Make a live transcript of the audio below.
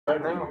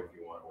Right now. If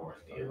you want, or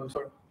Yeah, I'm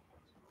sorry.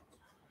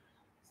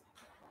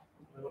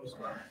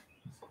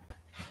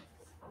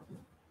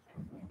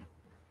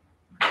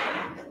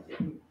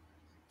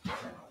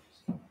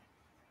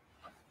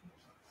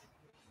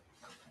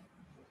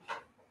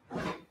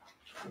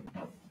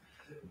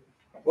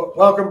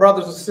 Welcome,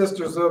 brothers and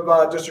sisters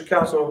of District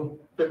Council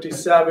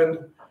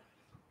 57.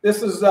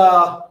 This is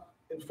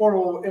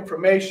informal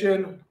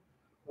information.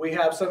 We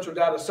have Central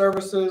Data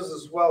Services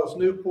as well as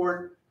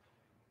Newport,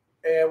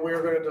 and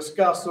we're going to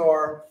discuss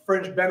our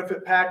fringe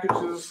benefit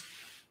packages,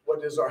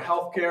 what is our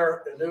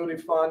healthcare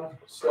annuity fund.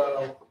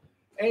 So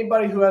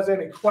anybody who has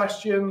any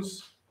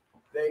questions,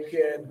 they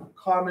can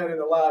comment in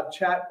the live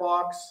chat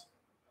box.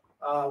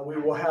 We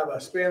will have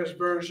a Spanish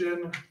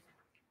version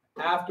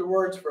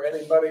afterwards for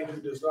anybody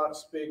who does not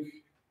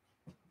speak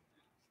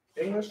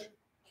English.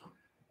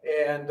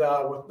 And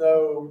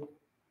we'll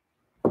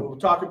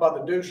talk about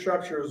the due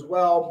structure as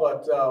well,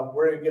 but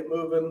we're going to get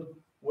moving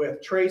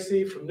with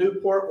Tracy from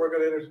Newport. We're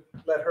going to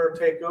let her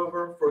take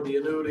over for the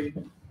annuity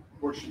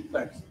portion.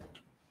 Thanks.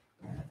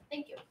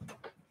 Thank you.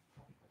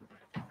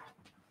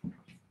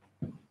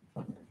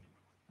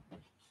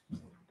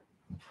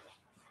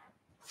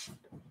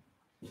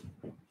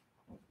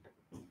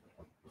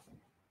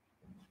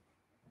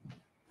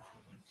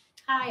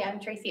 Hi, I'm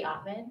Tracy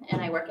Ottman,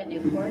 and I work at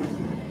Newport.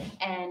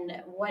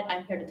 And what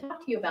I'm here to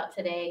talk to you about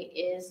today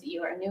is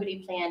your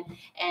annuity plan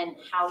and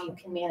how you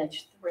can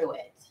manage through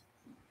it.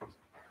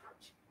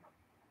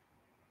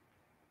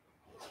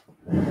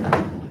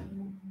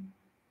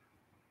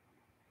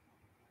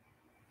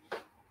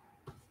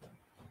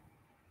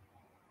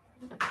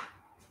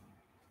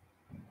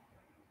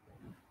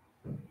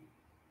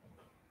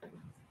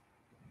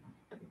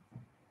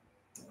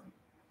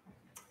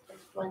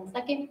 Just 1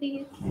 second,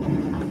 please.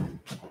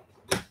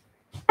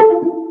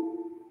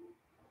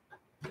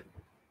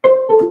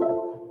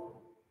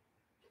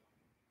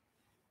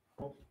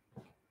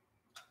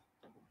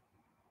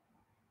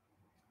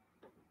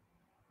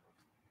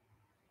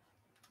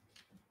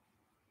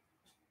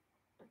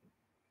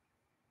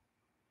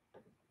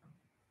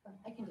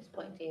 I can just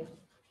point to you.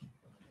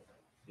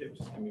 Yeah,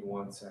 just give me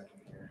 1 second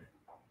here.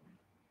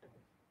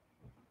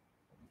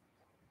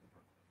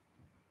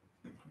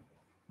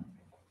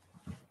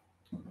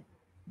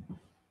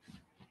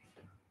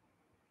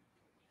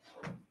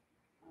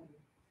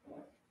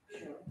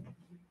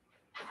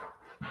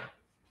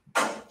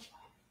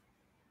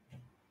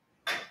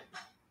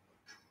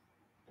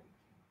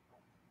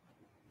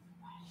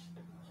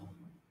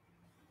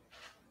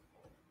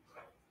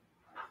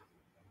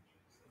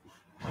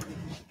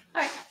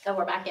 All right, so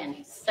we're back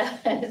in.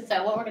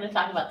 So what we're going to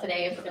talk about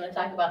today is we're going to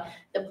talk about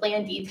the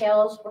plan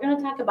details. We're going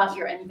to talk about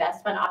your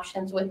investment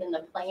options within the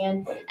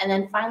plan. And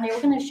then finally,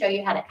 we're going to show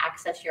you how to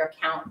access your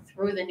account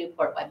through the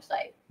Newport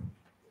website.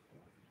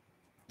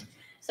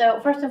 So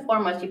first and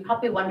foremost, you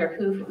probably wonder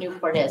who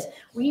Newport is.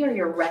 We are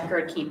your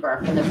record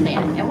keeper for the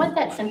plan. And what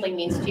that simply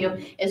means to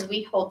you is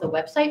we hold the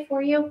website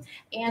for you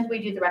and we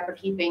do the record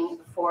keeping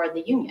for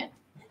the union.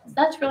 So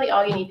that's really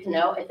all you need to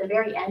know. At the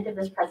very end of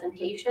this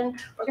presentation,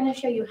 we're going to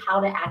show you how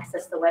to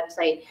access the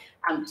website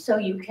so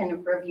you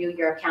can review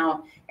your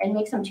account and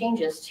make some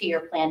changes to your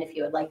plan if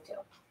you would like to.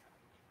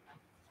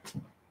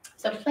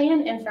 So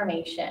plan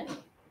information.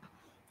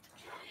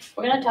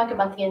 We're going to talk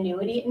about the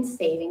annuity and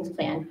savings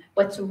plan.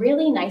 What's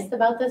really nice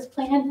about this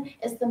plan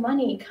is the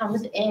money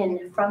comes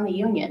in from the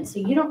union, so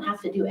you don't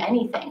have to do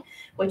anything,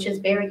 which is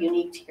very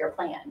unique to your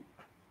plan.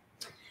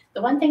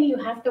 The one thing you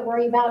have to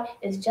worry about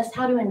is just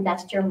how to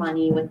invest your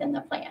money within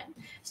the plan.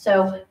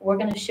 So we're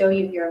going to show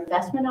you your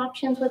investment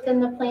options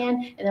within the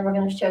plan, and then we're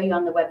going to show you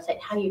on the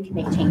website how you can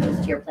make changes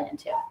to your plan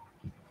too.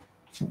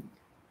 So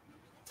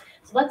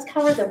let's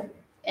cover the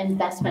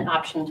investment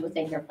options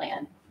within your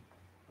plan.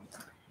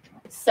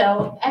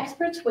 So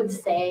experts would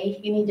say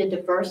you need to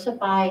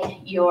diversify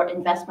your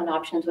investment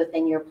options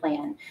within your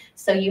plan.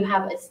 So you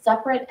have a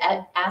separate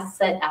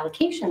asset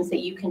allocations that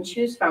you can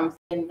choose from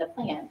in the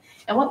plan.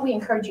 And what we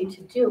encourage you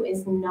to do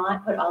is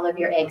not put all of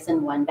your eggs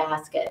in one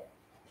basket.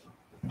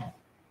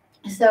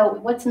 So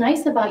what's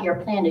nice about your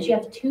plan is you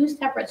have 2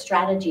 separate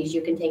strategies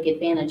you can take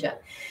advantage of.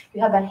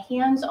 You have a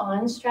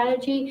hands-on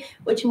strategy,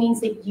 which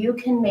means that you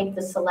can make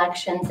the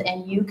selections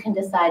and you can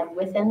decide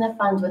within the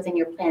funds within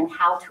your plan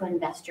how to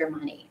invest your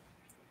money.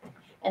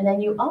 And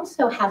then you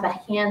also have a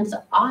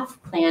hands-off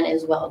plan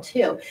as well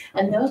too.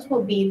 And those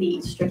will be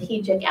the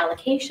strategic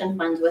allocation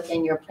funds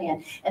within your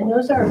plan. And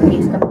those are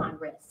based upon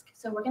risk.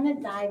 So we're going to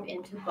dive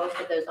into both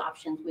of those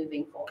options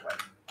moving forward.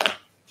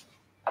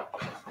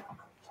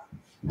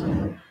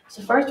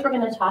 So first, we're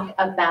going to talk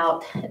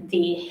about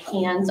the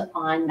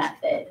hands-on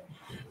method.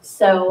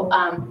 So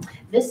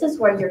this is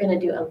where you're going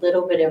to do a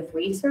little bit of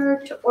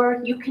research, or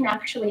you can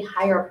actually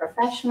hire a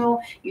professional.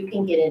 You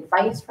can get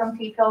advice from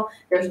people.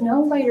 There's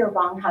no right or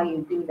wrong how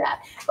you do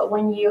that. But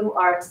when you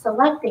are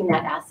selecting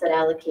that asset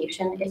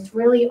allocation, it's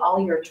really all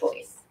your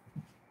choice.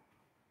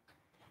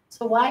 So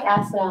So why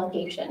asset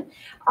allocation?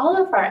 All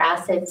of our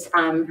assets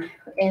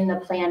in the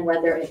plan,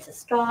 whether it's a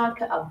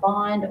stock, a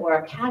bond, or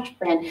a cash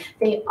plan,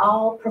 they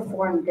all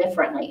perform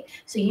differently.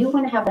 So you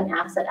want to have an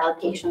asset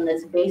allocation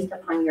that's based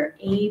upon your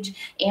age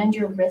and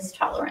your risk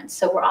tolerance.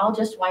 So we're all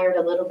just wired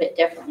a little bit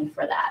differently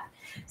for that.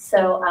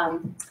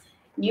 So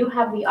you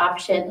have the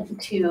option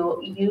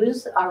to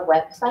use our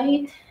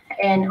website,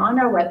 and on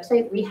our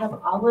website, we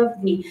have all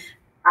of the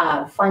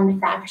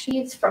fund fact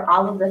sheets for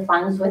all of the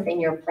funds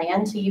within your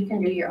plan, so you can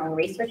do your own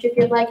research if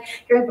you'd like.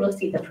 You're able to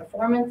see the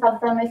performance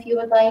of them if you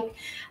would like.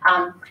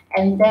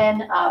 And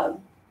then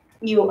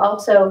you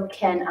also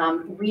can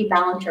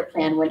rebalance your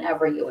plan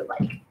whenever you would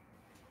like.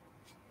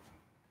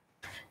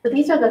 So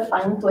these are the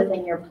funds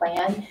within your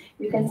plan.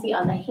 You can see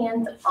on the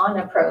hands-on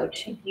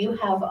approach, you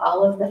have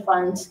all of the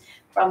funds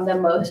from the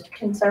most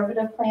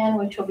conservative plan,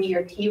 which will be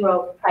your T.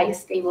 Rowe Price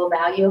Stable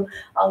Value,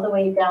 all the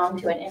way down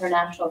to an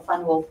international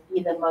fund will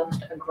be the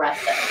most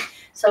aggressive.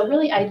 So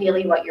really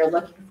ideally what you're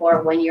looking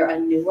for when you're a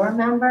newer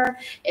member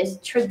is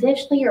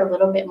traditionally you're a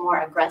little bit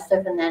more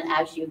aggressive, and then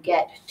as you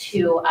get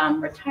to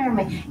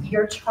retirement,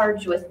 you're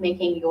charged with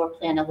making your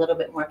plan a little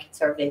bit more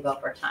conservative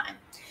over time.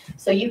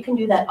 So you can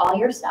do that all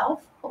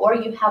yourself, or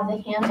you have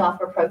the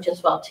hands-off approach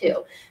as well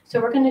too.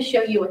 So we're going to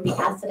show you what the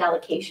asset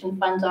allocation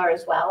funds are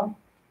as well.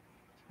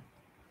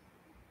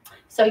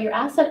 So your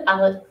asset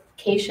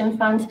allocation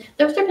funds,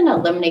 those are going to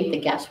eliminate the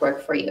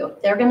guesswork for you.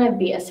 They're going to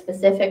be a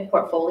specific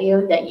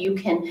portfolio that you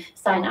can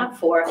sign up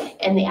for,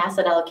 and the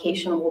asset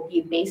allocation will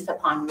be based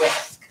upon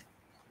risk.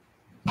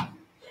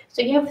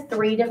 So you have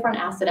 3 different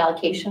asset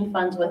allocation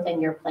funds within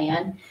your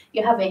plan.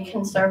 You have a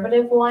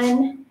conservative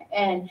one,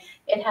 and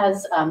it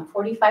has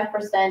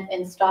 45%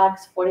 in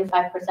stocks,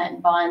 45%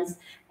 in bonds,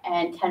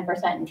 and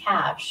 10% in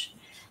cash.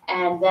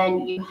 And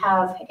then you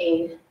have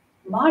a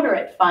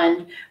moderate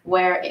fund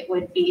where it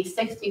would be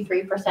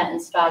 63% in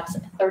stocks,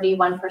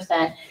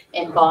 31%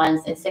 in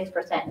bonds, and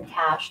 6% in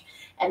cash.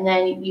 And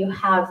then you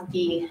have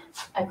the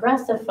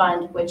aggressive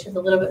fund, which is a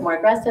little bit more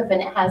aggressive,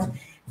 and it has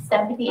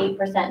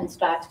 78% in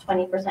stocks,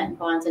 20% in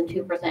bonds, and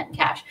 2% in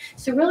cash.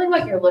 So really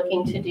what you're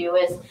looking to do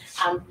is,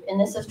 and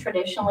this is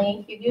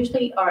traditionally, you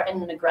usually are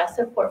in an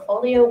aggressive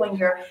portfolio when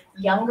you're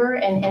younger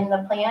and in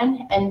the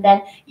plan, and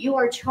then you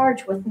are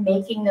charged with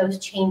making those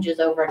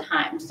changes over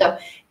time. So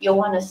you'll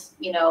want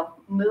to,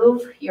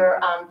 move your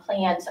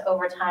plans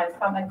over time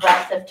from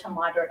aggressive to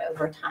moderate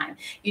over time.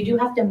 You do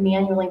have to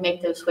manually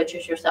make those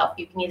switches yourself.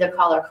 You can either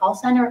call our call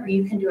center or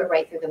you can do it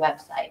right through the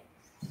website.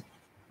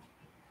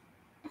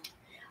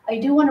 I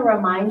do want to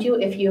remind you,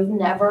 if you've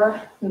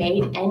never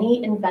made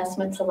any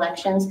investment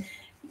selections,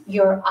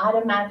 you're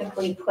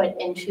automatically put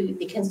into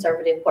the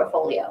conservative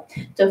portfolio.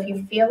 So if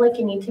you feel like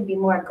you need to be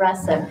more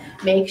aggressive,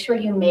 make sure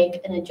you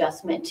make an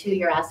adjustment to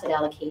your asset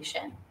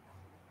allocation.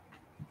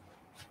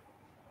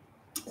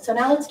 So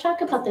now let's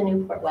talk about the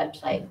Newport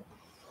website.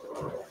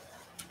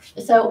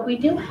 So we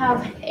do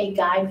have a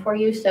guide for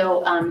you.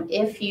 So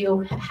if you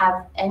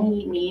have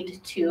any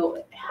need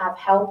to have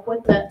help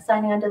with the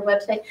signing onto the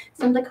website,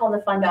 simply call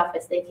the fund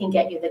office. They can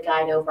get you the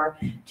guide over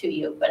to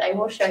you. But I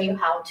will show you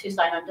how to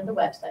sign onto the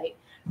website.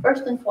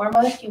 First and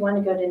foremost, you want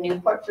to go to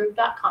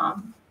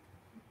newportgroup.com.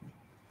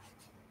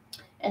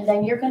 And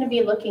then you're going to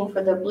be looking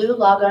for the blue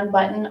logon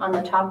button on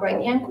the top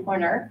right-hand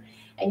corner.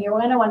 And you're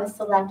going to want to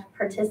select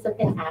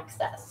Participant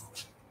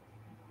Access.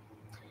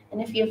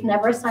 And if you've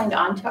never signed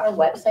on to our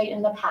website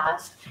in the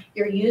past,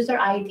 your user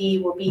ID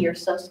will be your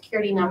social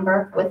security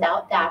number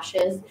without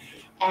dashes,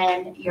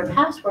 and your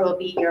password will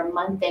be your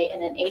month, date,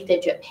 and an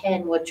 8-digit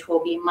PIN, which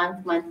will be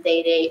month,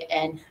 day, date,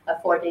 and a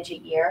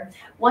 4-digit year.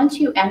 Once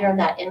you enter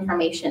that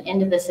information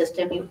into the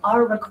system, you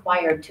are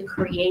required to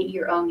create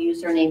your own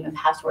username and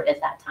password at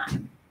that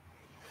time.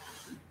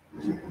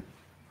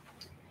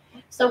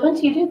 So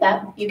once you do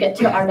that, you get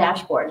to our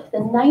dashboard. The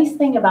nice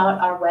thing about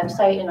our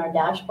website and our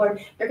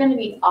dashboard, you're going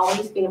to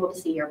always be able to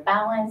see your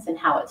balance and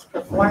how it's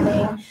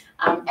performing.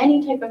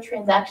 Any type of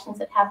transactions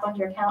that happen on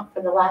your account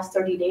for the last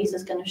 30 days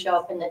is going to show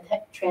up in the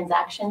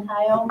transaction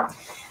tile.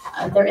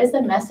 There is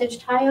a message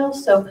tile,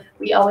 so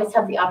we always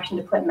have the option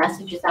to put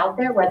messages out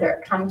there, whether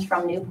it comes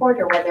from Newport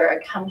or whether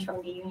it comes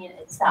from the union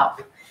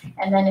itself.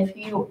 And then if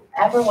you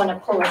ever want to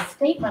pull a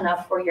statement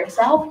up for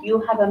yourself, you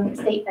have a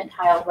statement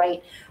tile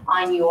right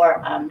on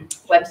your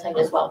website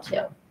as well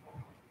too.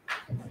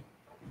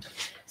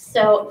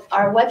 So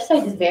our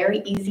website is very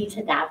easy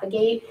to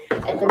navigate.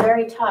 At the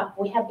very top,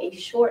 we have a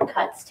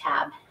shortcuts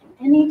tab.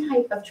 Any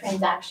type of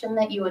transaction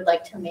that you would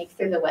like to make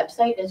through the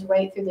website is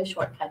right through the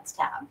shortcuts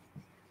tab.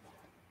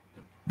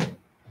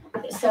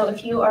 So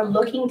if you are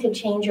looking to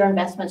change your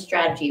investment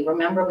strategy,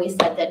 remember we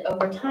said that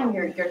over time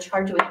you're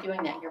charged with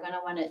doing that. You're going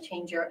to want to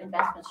change your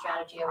investment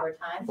strategy over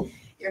time.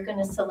 You're going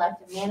to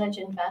select Manage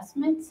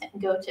Investments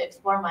and go to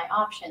Explore My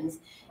Options.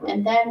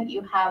 And then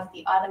you have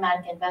the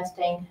automatic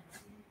investing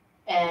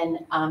and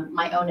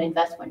My Own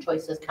Investment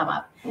choices come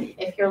up.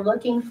 If you're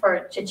looking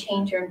to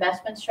change your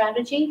investment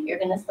strategy, you're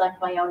going to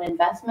select My Own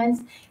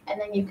Investments,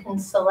 and then you can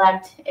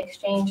select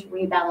Exchange,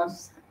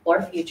 Rebalance,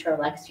 or Future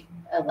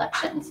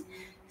Elections.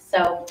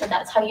 So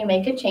that's how you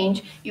make a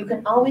change. You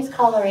can always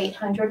call our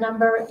 800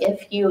 number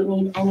if you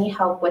need any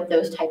help with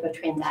those type of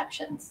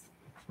transactions.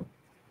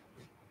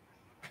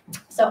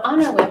 So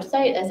on our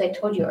website, as I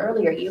told you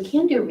earlier, you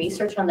can do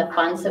research on the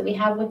funds that we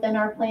have within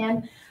our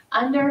plan.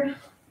 Under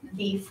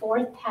the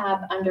fourth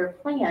tab under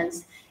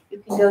plans, you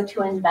can go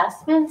to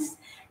investments,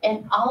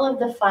 and all of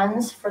the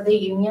funds for the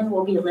union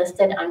will be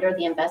listed under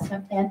the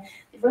investment plan.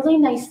 The really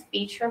nice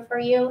feature for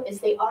you is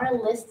they are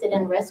listed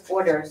in risk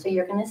order. So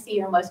you're going to see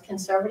your most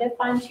conservative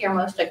fund to your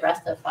most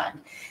aggressive fund.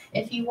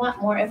 If you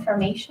want more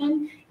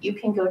information, you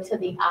can go to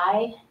the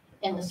I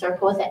in the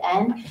circle at the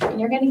end, and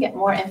you're going to get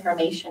more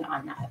information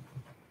on that.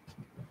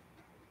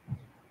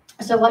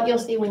 So what you'll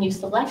see when you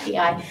select the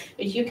I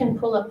is you can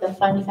pull up the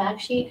fund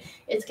fact sheet.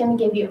 It's going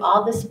to give you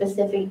all the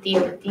specific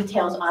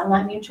details on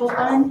that mutual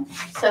fund.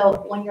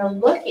 So when you're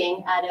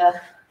looking at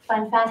a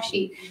fund fact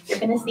sheet, you're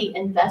going to see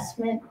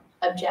investment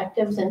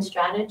objectives and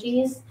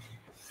strategies,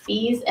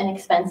 fees and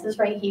expenses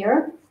right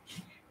here.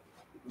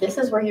 This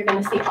is where you're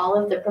going to see all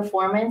of the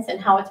performance and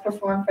how it's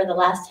performed for the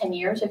last 10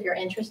 years if you're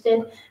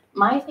interested.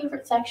 My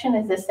favorite section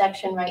is this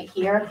section right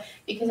here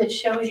because it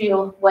shows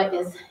you what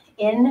is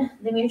in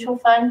the mutual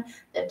fund,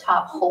 the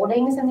top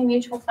holdings in the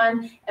mutual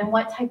fund, and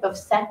what type of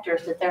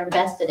sectors that they're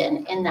invested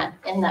in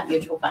that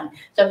mutual fund.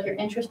 So if you're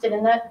interested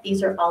in that,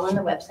 these are all on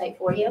the website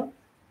for you.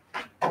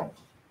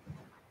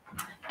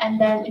 And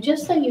then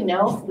just so you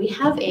know, we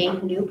have a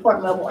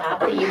Newport mobile app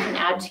that you can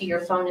add to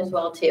your phone as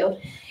well too.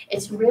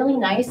 It's really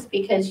nice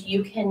because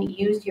you can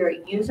use your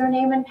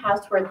username and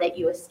password that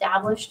you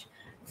established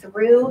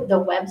through the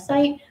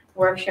website,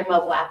 works your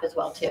mobile app as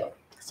well too.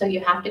 So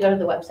you have to go to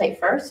the website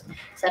first,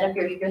 set up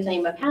your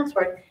username and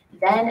password,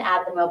 then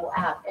add the mobile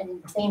app,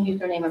 and the same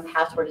username and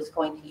password is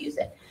going to use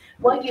it.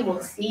 What you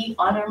will see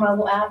on our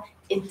mobile app,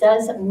 it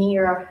does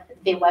mirror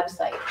the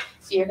website.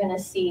 So you're going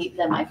to see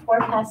the My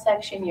Forecast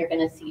section, you're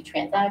going to see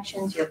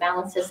transactions, your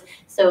balances,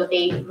 so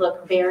they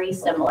look very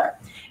similar.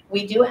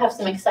 We do have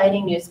some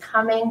exciting news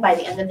coming by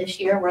the end of this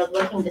year. We're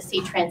looking to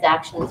see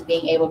transactions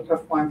being able to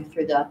perform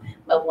through the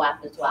mobile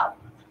app as well.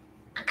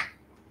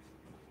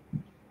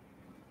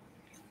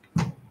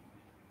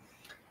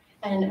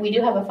 And we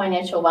do have a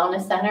financial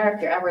wellness center.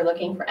 If you're ever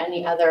looking for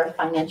any other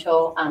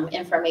financial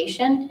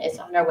information, it's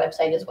on our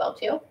website as well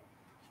too.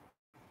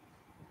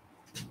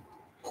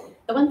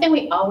 The one thing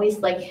we always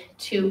like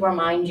to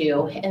remind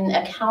you, in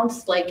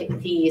accounts like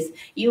these,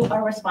 you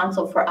are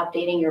responsible for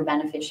updating your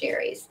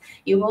beneficiaries.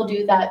 You will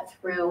do that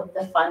through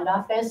the fund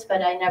office,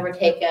 but I never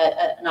take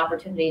an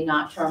opportunity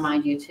not to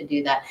remind you to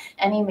do that.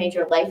 Any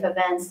major life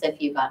events,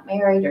 if you got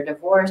married or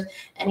divorced,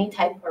 any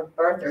type of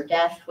birth or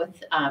death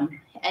with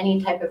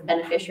any type of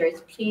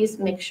beneficiaries, please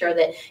make sure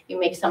that you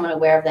make someone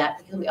aware of that,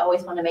 because we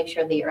always want to make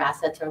sure that your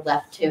assets are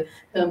left to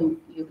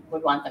whom you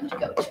would want them to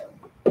go to.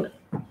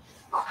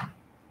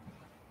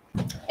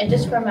 And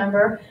just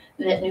remember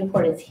that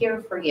Newport is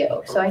here for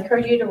you. So I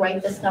encourage you to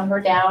write this number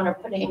down or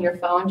put it in your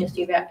phone just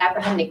if you ever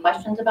have any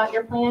questions about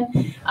your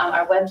plan.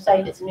 Our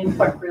website is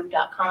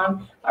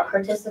newportgroup.com. Our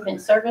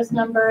participant service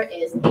number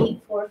is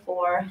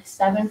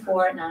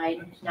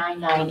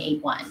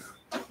 844-749-9981.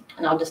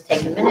 And I'll just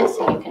take a minute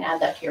so you can add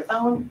that to your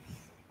phone.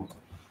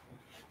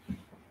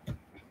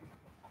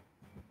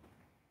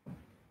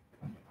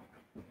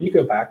 You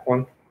go back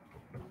one.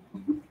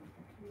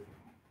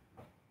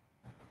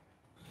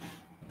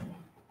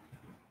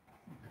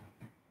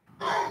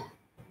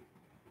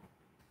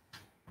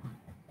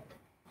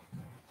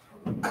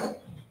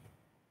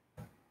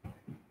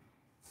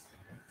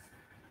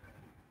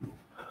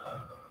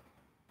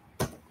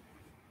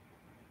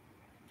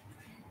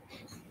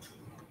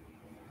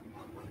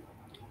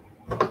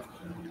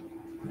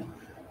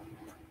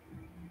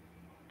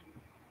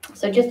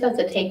 So just as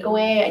a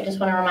takeaway, I just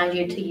want to remind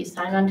you to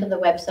sign on to the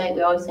website.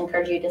 We always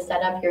encourage you to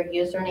set up your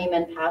username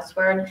and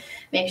password.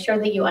 Make sure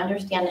that you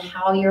understand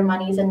how your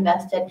money is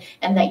invested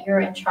and that you're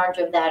in charge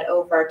of that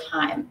over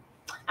time.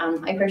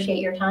 I appreciate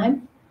your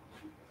time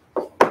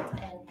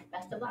and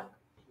best of luck.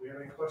 Do we have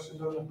any questions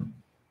on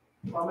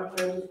the comment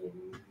plans?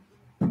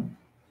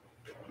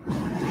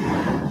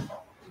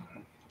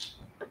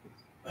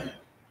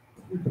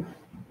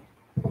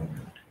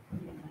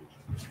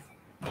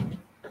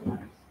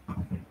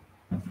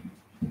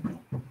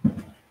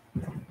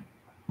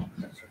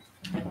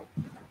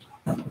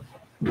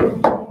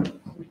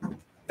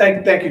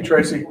 Thank you,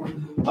 Tracy.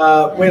 We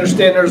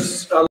understand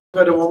there's a little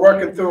bit of, we're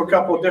working through a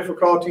couple of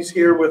difficulties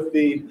here with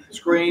the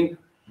screen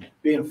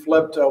being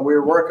flipped.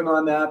 We're working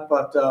on that,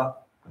 but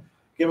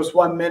give us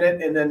 1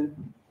 minute and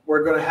then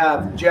we're going to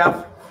have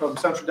Jeff from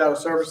Central Data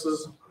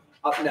Services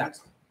up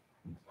next.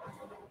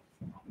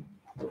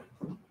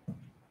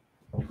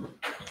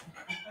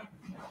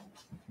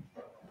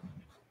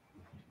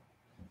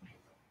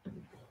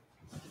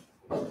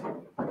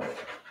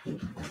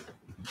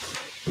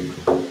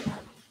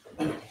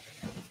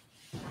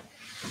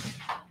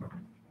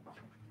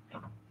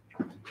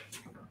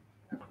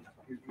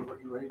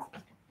 You ready?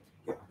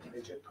 Yeah.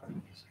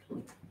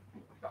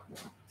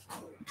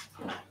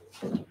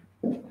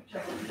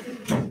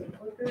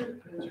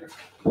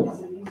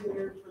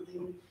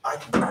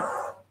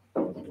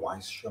 I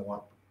show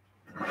up?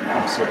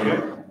 I'm sitting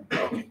here.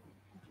 Okay.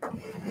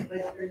 But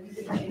are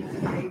you gonna change the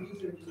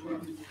pages or do you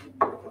want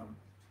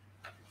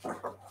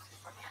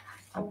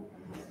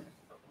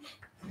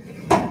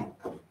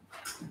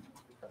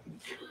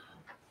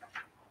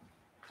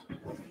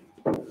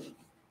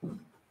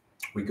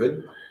We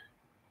good?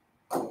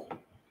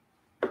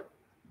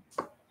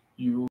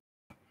 You're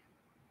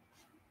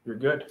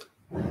good.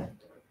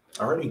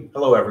 Alrighty.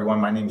 Hello,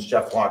 everyone. My name is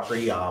Jeff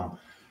Lockery.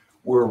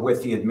 We're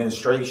with the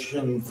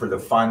administration for the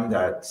fund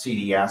at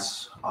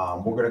CDS.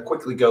 We're going to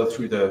quickly go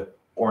through the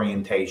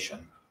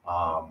orientation.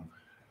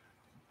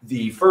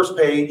 The first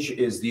page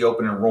is the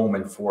open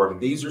enrollment form.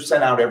 These are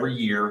sent out every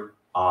year,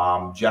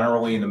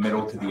 generally in the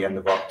middle to the end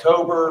of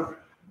October.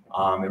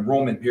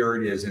 Enrollment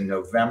period is in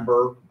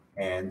November,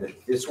 and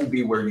this will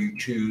be where you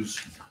choose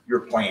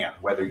your plan,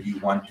 whether you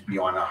want to be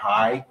on a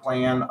high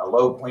plan, a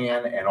low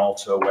plan, and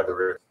also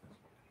whether it's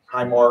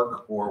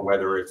Highmark or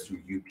whether it's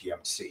through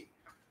UPMC.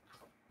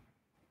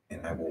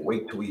 And I will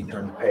wait till we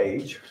turn the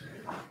page.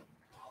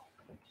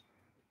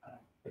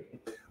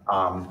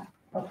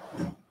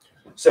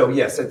 So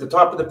yes, at the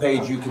top of the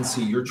page, you can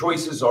see your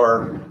choices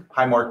are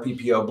Highmark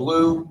PPO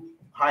Blue,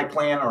 high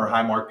plan, or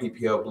Highmark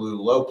PPO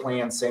Blue, low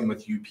plan. Same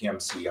with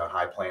UPMC, a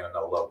high plan and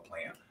a low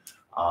plan.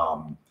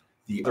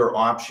 The other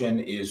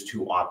option is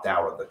to opt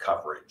out of the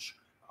coverage.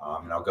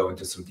 And I'll go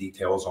into some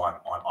details on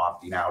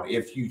opting out.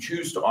 If you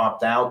choose to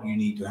opt out, you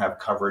need to have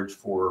coverage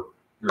for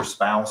your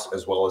spouse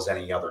as well as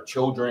any other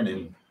children,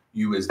 and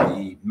you as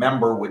the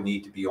member would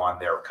need to be on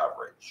their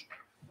coverage.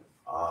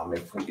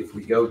 If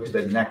we go to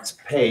the next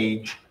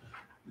page,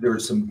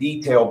 there's some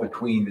detail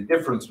between the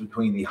difference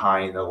between the high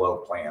and the low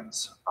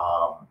plans.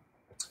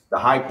 The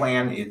high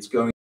plan, it's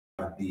going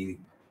to have the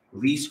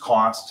least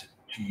cost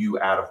to you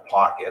out of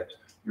pocket.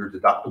 Your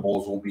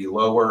deductibles will be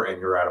lower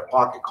and your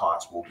out-of-pocket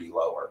costs will be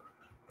lower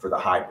for the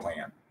high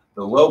plan.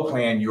 The low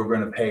plan, you're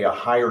going to pay a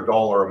higher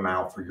dollar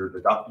amount for your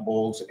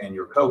deductibles and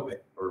your copay,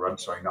 or I'm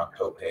sorry, not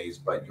copays,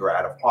 but your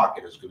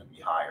out-of-pocket is going to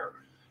be higher.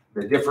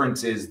 The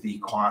difference is the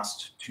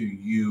cost to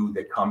you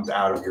that comes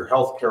out of your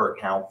healthcare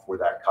account for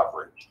that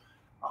coverage.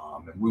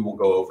 And we will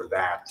go over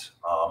that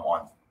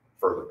on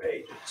further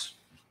pages.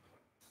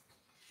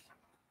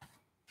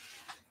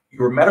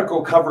 Your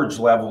medical coverage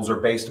levels are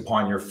based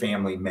upon your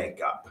family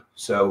makeup.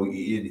 So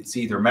it's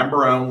either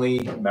member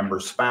only,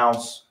 member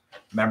spouse,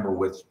 member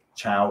with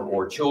child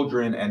or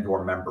children, and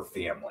or member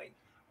family.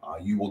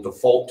 You will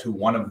default to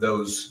one of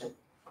those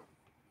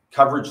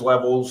coverage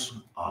levels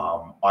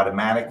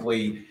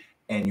automatically,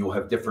 and you'll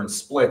have different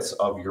splits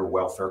of your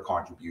welfare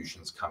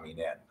contributions coming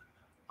in.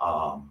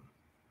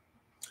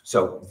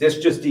 So this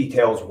just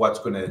details what's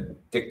going to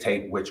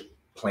dictate which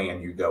plan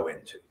you go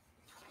into.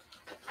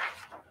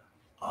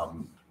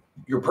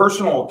 Your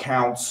personal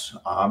accounts,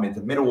 in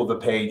the middle of the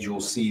page, you'll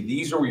see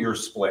these are your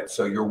splits.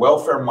 So your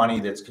welfare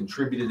money that's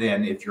contributed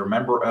in, if you're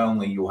member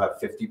only, you'll have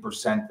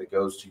 50% that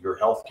goes to your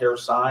healthcare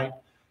side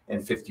and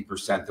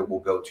 50% that will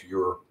go to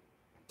your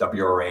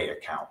WRA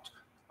account.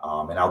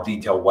 And I'll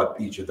detail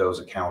what each of those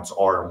accounts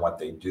are and what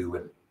they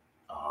do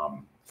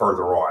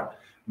further on.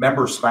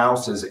 Member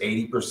spouse is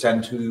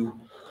 80% to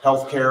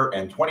healthcare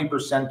and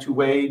 20% to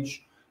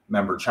wage.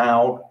 Member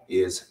child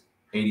is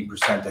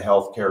 80% to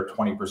healthcare,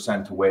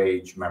 20% to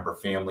wage. Member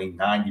family,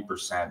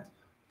 90%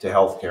 to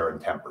healthcare and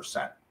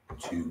 10%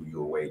 to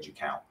your wage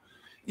account.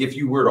 If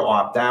you were to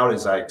opt out,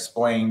 as I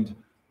explained,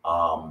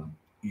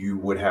 you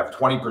would have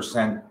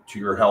 20% to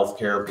your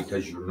healthcare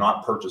because you're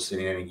not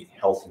purchasing any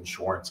health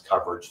insurance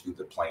coverage through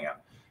the plan,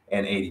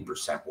 and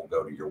 80% will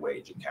go to your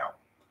wage account.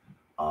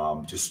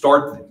 To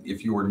start,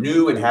 if you were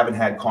new and haven't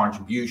had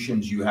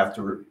contributions, you have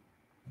to,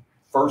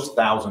 first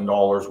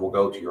 $1,000 will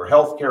go to your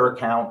healthcare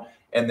account,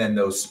 and then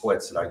those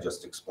splits that I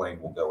just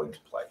explained will go into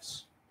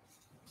place.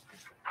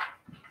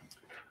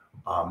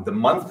 The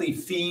monthly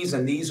fees,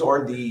 and these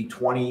are the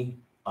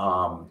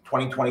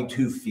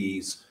 2022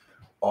 fees,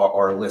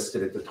 are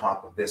listed at the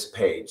top of this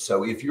page.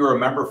 So if you're a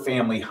member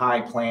family high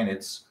plan,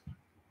 it's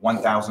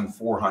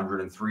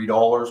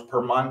 $1,403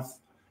 per month.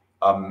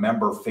 A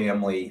member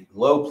family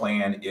low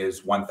plan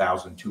is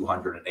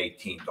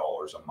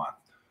 $1,218 a month.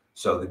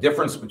 So the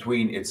difference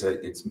between, it's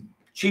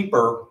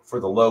cheaper for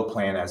the low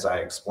plan, as I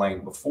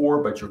explained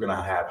before, but you're going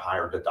to have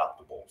higher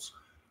deductibles.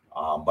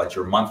 But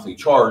your monthly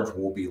charge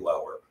will be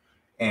lower.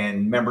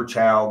 And member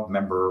child,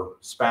 member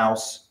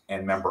spouse,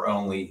 and member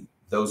only,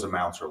 those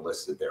amounts are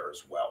listed there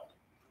as well.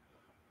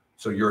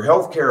 So your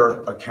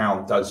healthcare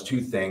account does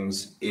two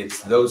things.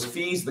 It's those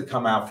fees that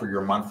come out for your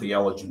monthly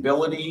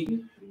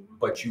eligibility,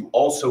 but you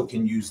also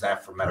can use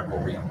that for medical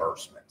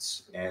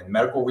reimbursements. And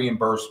medical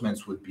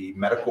reimbursements would be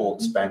medical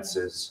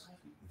expenses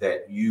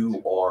that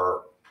you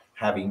are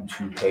having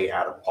to pay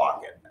out of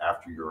pocket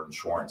after your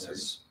insurance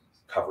has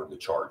covered the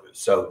charges.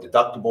 So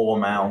deductible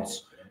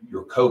amounts,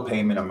 your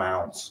co-payment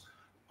amounts,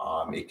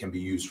 it can be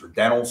used for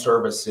dental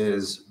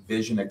services,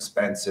 vision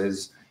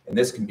expenses, and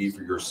this can be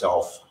for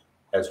yourself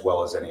as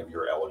well as any of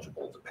your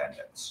eligible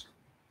dependents.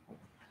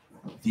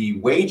 The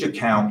wage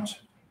account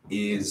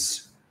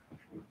is,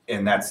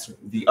 and that's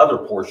the other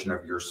portion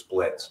of your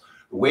splits.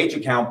 The wage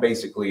account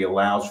basically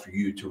allows for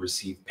you to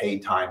receive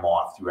paid time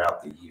off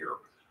throughout the year.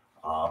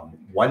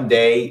 1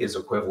 day is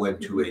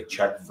equivalent to a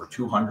check for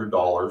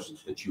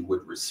 $200 that you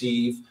would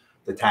receive.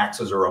 The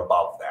taxes are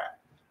above that.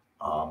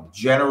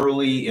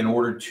 Generally, in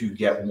order to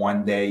get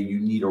 1 day, you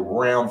need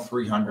around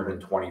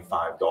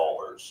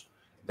 $325.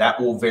 That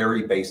will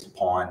vary based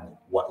upon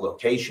what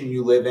location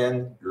you live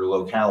in, your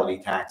locality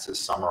taxes.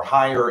 Some are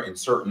higher in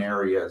certain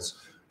areas,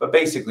 but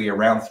basically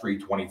around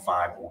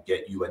 $325 will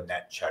get you a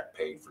net check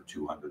paid for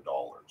 $200.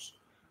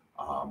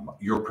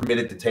 You're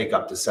permitted to take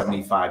up to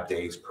 75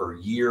 days per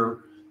year,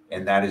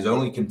 and that is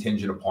only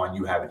contingent upon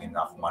you having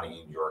enough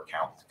money in your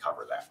account to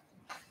cover that.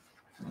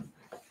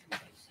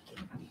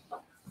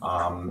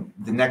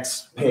 The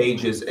next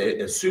page is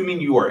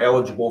assuming you are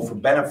eligible for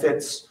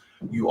benefits.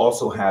 You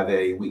also have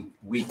a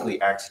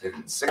weekly accident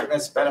and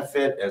sickness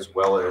benefit, as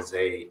well as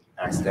a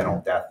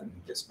accidental death and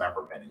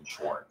dismemberment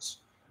insurance.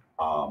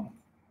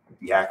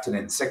 The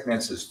accident and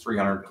sickness is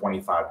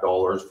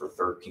 $325 for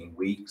 13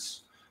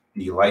 weeks.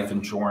 The life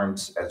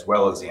insurance, as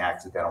well as the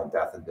accidental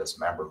death and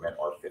dismemberment,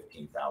 are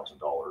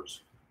 $15,000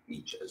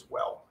 each as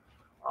well.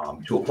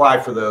 To apply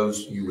for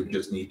those, you would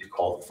just need to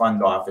call the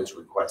fund office,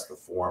 request the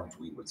forms,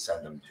 we would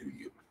send them to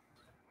you.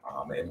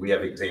 And we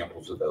have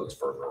examples of those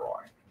further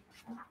on.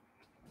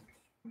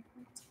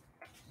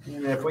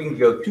 And if we can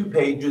go 2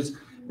 pages,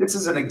 this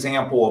is an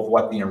example of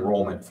what the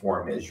enrollment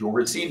form is. You'll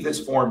receive this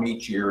form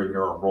each year in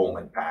your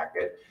enrollment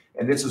packet,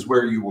 and this is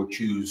where you will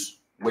choose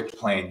which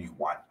plan you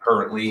want.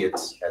 Currently,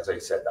 it's, as I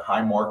said, the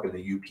Highmark and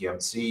the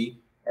UPMC,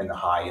 and the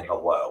high and the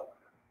low.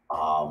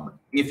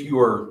 If you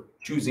are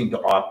choosing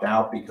to opt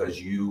out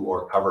because you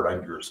are covered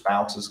under your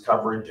spouse's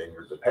coverage and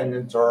your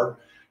dependents are,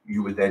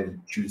 you would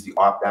then choose the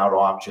opt-out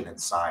option and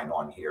sign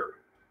on here.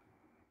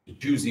 To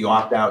choose the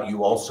opt-out,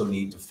 you also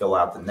need to fill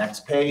out the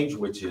next page,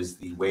 which is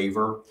the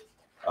waiver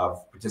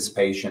of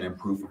participation and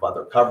proof of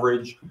other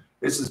coverage.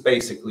 This is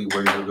basically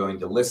where you're going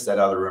to list that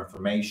other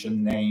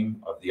information,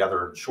 name of the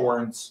other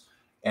insurance,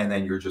 and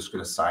then you're just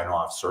going to sign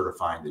off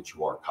certifying that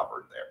you are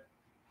covered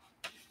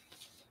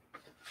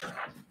there.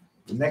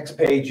 The next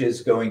page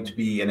is going to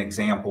be an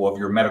example of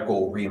your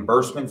medical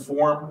reimbursement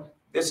form.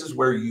 This is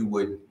where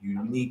you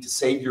need to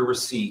save your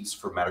receipts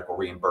for medical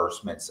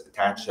reimbursements,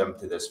 attach them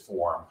to this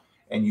form,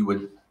 and you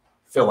would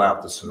fill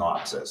out the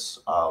synopsis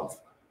of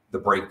the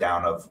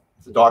breakdown of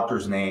the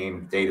doctor's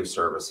name, date of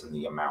service, and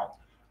the amount.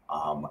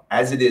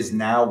 As it is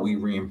now, we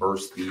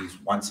reimburse these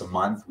once a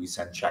month. We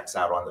send checks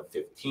out on the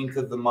 15th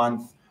of the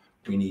month.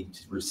 We need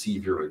to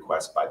receive your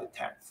request by the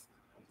 10th.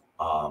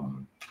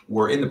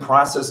 We're in the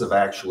process of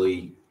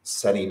actually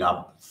setting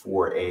up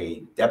for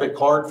a debit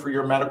card for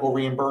your medical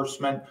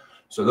reimbursement.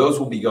 So those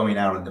will be going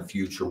out in the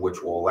future,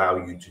 which will allow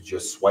you to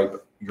just swipe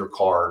your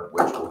card,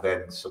 which will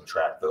then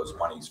subtract those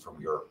monies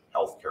from your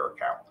healthcare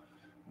account.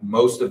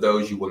 Most of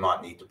those you will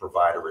not need to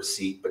provide a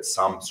receipt, but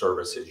some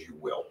services you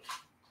will.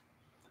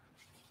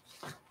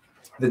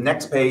 The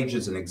next page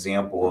is an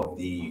example of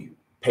the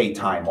pay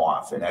time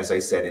off. And as I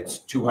said, it's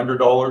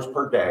 $200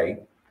 per day.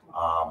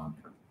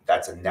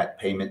 That's a net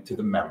payment to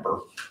the member.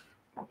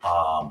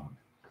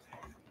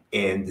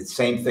 And the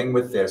same thing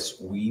with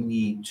this, we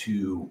need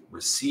to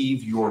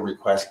receive your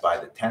request by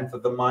the 10th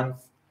of the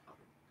month,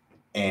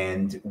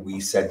 and we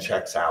send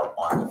checks out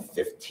on the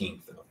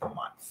 15th of the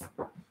month.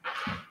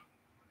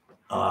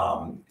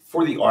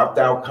 For the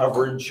opt-out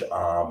coverage,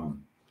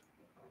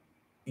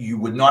 you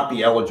would not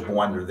be eligible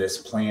under this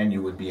plan.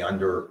 You would be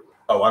under,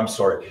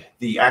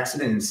 the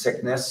accident and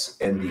sickness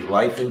and the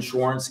life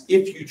insurance.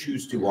 If you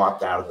choose to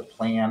opt out of the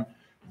plan,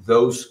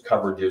 those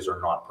coverages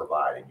are not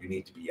provided. You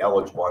need to be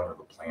eligible under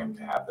the plan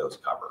to have those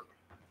covered.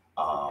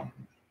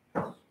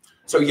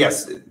 So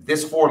yes,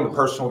 this form, the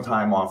personal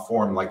time off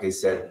form, like I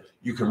said,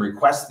 you can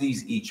request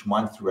these each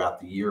month throughout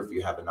the year if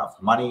you have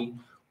enough money.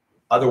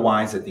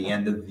 Otherwise, at the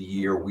end of the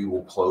year, we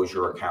will close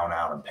your account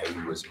out and pay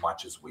you as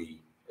much as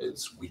we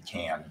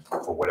can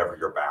for whatever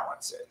your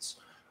balance is.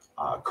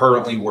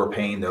 Currently, we're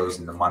paying those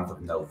in the month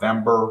of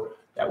November.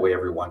 That way,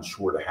 everyone's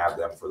sure to have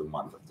them for the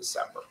month of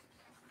December.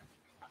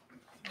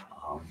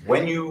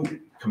 When you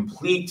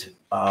complete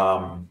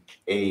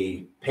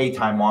a pay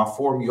time off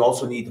form, you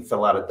also need to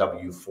fill out a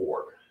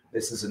W-4.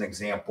 This is an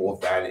example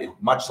of that.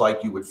 Much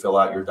like you would fill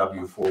out your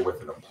W-4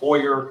 with an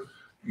employer,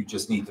 you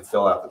just need to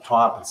fill out the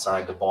top and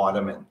sign the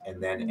bottom,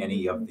 and then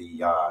any of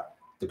the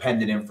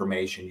dependent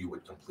information you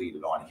would complete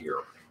it on here.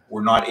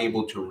 We're not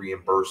able to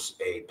reimburse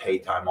a pay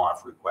time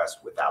off request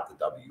without the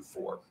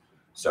W-4.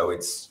 So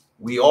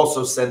we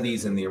also send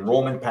these in the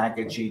enrollment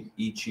package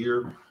each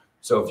year.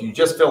 So if you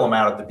just fill them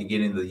out at the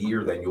beginning of the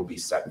year, then you'll be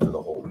set for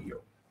the whole year.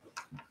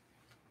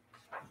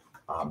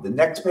 The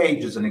next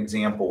page is an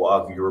example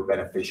of your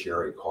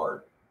beneficiary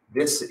card.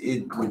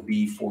 Would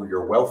be for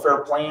your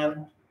welfare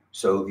plan.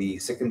 So the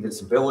sick and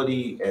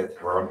disability,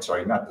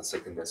 not the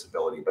sick and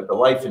disability, but the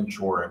life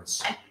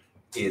insurance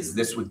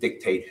this would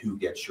dictate who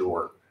gets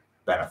your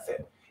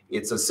benefit.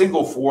 It's a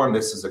single form.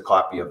 This is a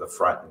copy of the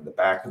front and the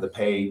back of the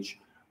page.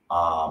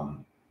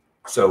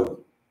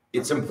 So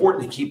it's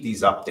important to keep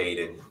these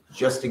updated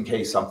just in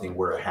case something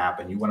were to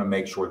happen. You want to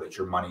make sure that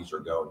your monies are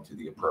going to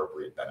the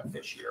appropriate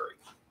beneficiary.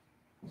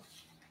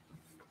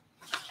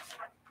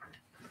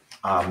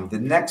 The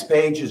next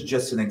page is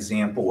just an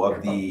example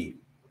of the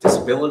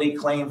disability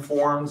claim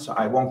forms.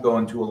 I won't go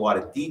into a lot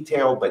of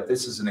detail, but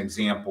this is an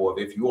example of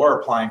if you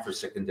are applying for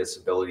sick and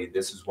disability,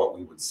 this is what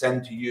we would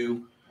send to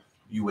you.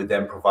 You would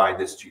then provide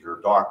this to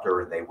your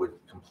doctor and they would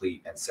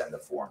complete and send the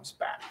forms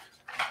back.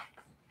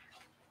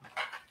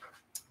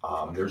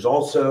 There's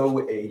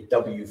also a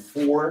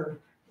W-4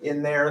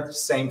 in there,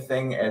 same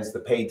thing as the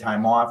paid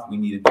time off. We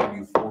need a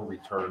W-4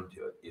 return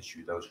to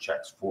issue those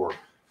checks for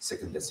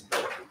sick and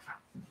disability.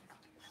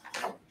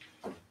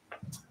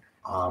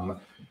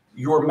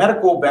 Your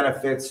medical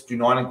benefits do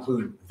not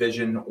include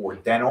vision or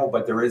dental,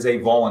 but there is a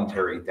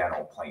voluntary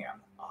dental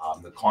plan.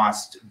 The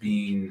cost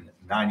being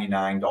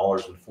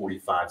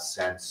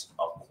 $99.45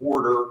 a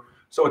quarter,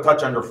 so a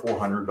touch under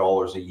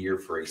 $400 a year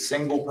for a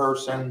single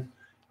person.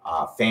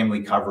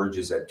 Family coverage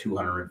is at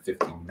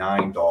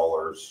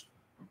 $259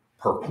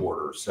 per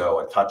quarter, so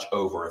a touch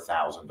over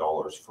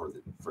 $1,000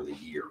 for the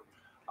year.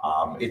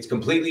 It's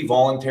completely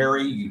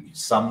voluntary.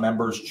 Some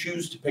members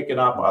choose to pick it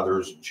up,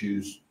 others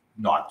choose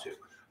not to.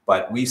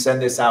 But we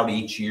send this out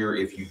each year.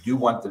 If you do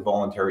want the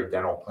voluntary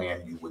dental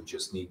plan, you would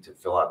just need to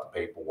fill out the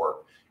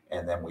paperwork,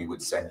 and then we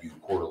would send you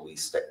quarterly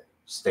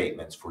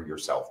statements for your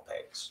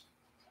self-pays.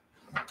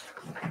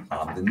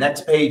 The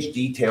next page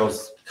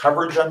details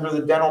coverage under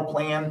the dental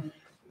plan.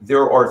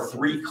 There are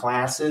 3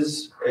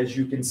 classes, as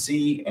you can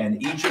see,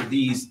 and each of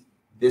these,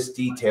 this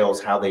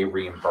details how they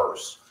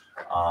reimburse.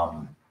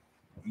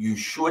 You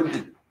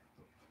should,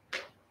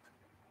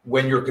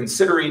 when you're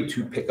considering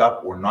to pick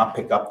up or not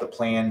pick up the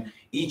plan,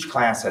 each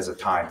class has a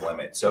time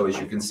limit. So as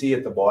you can see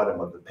at the bottom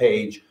of the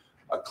page,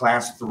 a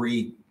class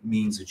 3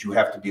 means that you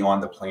have to be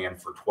on the plan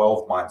for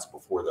 12 months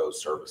before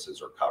those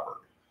services are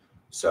covered.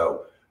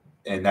 So,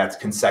 and that's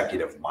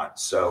consecutive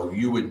months. So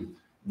you would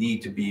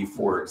need to be,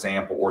 for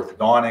example,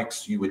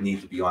 orthodontics, you would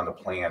need to be on the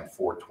plan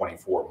for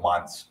 24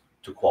 months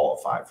to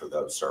qualify for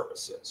those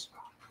services.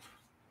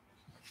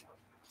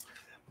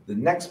 The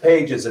next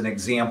page is an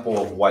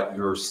example of what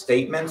your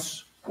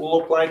statements will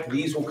look like.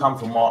 These will come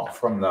from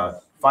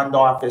the fund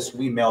office.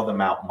 We mail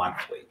them out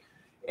monthly,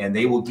 and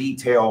they will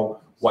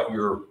detail what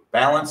your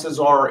balances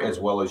are as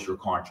well as your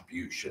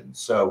contributions.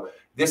 So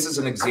this is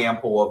an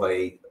example of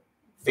a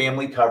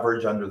family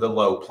coverage under the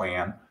low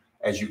plan.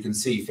 As you can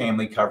see,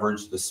 family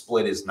coverage, the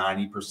split is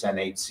 90%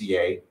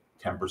 HCA,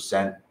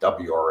 10%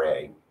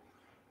 WRA.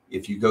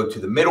 If you go to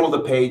the middle of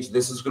the page,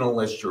 this is going to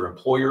list your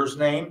employer's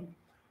name,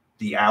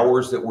 the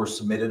hours that were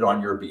submitted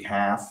on your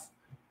behalf,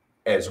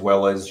 as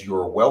well as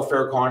your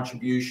welfare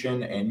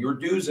contribution, and your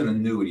dues and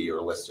annuity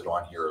are listed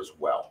on here as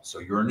well. So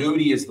your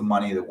annuity is the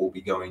money that will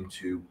be going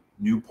to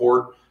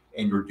Newport,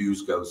 and your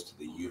dues goes to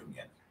the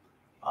union.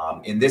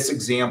 In this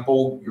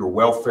example, your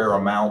welfare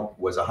amount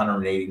was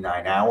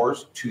 189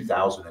 hours,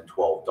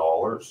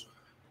 $2,012.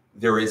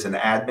 There is an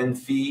admin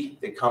fee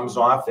that comes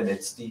off, and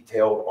it's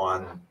detailed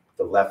on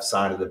the left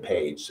side of the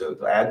page. So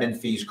the admin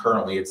fee is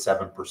currently at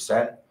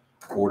 7%.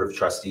 Board of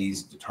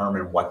Trustees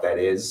determine what that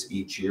is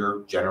each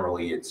year.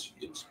 Generally, it's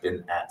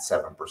been at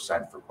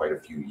 7% for quite a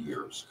few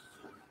years.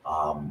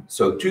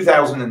 So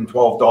 $2,012,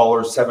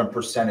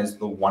 7% is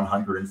the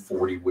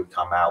 $140 would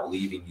come out,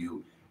 leaving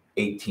you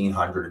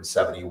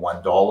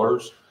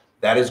 $1,871.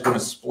 That is going to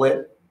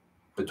split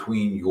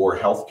between your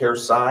healthcare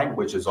side,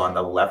 which is on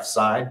the left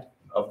side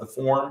of the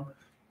form,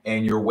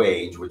 and your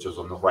wage, which is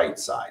on the right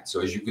side.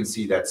 So as you can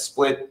see, that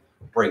split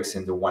breaks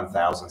into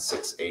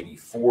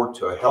 $1,684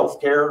 to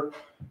healthcare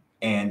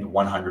and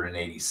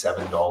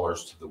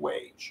 $187 to the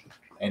wage.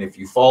 And if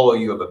you follow,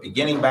 you have a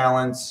beginning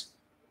balance,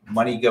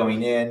 money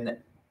going in.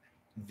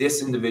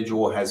 This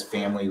individual has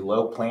family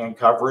low plan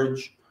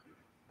coverage.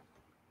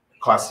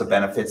 Cost of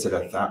benefits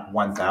at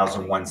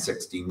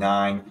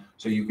 $1,169.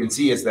 So you can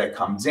see as that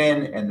comes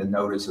in, and the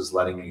notice is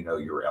letting you know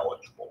you're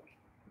eligible.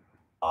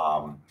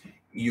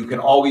 You can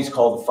always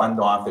call the fund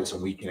office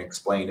and we can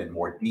explain in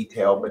more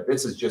detail, but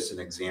this is just an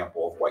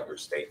example of what your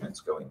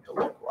statement's going to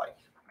look like.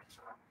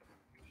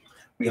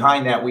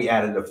 Behind that, we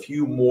added a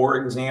few more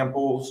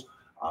examples.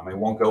 I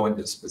won't go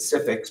into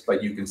specifics,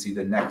 but you can see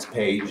the next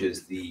page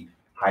is the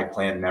high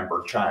plan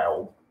member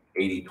child.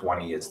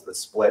 80-20 is the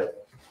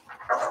split.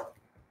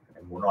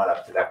 And we're not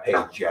up to that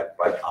page yet,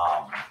 but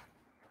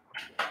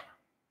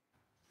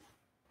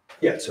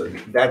yeah, so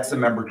that's the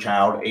member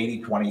child,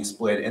 80-20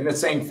 split. And the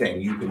same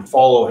thing, you can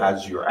follow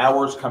as your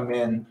hours come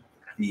in,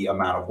 the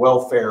amount of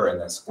welfare,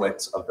 and the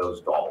splits of those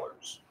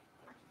dollars.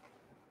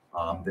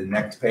 The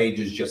next page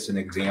is just an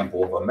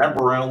example of a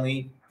member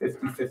only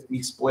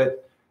 50-50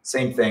 split.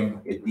 Same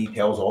thing, it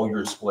details all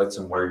your splits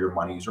and where your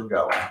monies are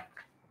going.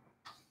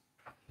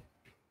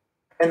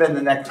 And then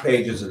the next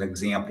page is an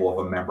example of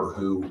a member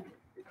who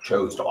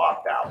chose to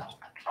opt out.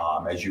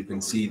 As you can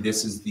see,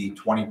 this is the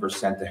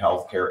 20% to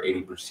healthcare,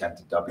 80%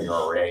 to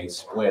WRA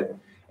split.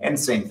 And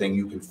same thing,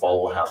 you can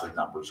follow how the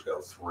numbers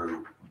go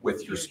through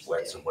with your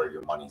splits and where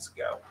your monies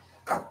go.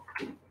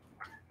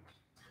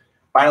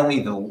 Finally,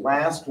 the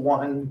last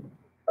one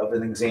of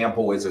an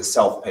example is a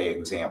self-pay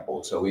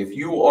example. So if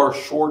you are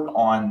short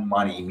on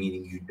money,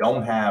 meaning you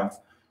don't have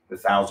the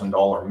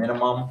 $1,000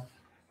 minimum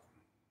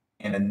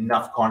and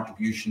enough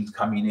contributions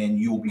coming in,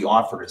 you will be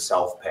offered a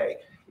self-pay.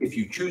 If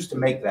you choose to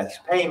make that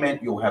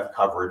payment, you'll have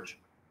coverage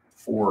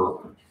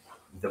for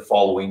the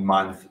following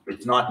month.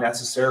 It's not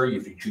necessary.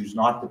 If you choose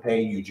not to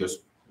pay, you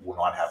just will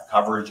not have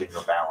coverage and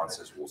your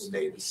balances will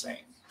stay the same.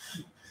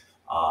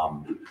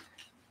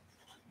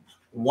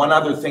 One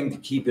other thing to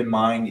keep in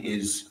mind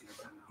is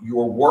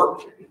your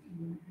work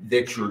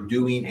that you're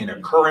doing in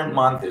a current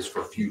month is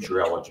for future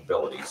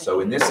eligibility.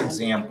 So in this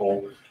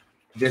example,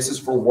 this is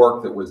for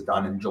work that was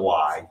done in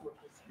July.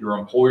 Your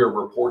employer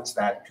reports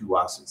that to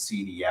us at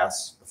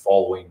CDS the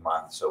following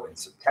month. So in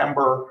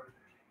September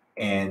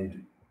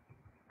and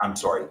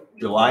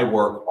July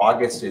work,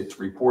 August, it's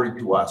reported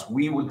to us.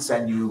 We would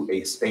send you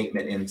a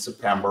statement in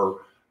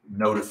September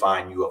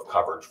notifying you of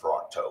coverage for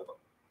October.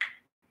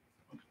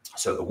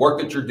 So the work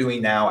that you're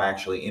doing now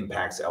actually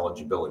impacts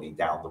eligibility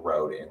down the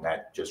road, and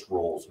that just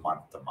rolls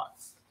month to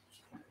month.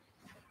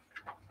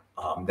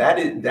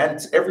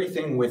 That's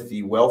everything with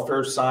the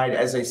welfare side.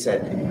 As I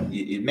said,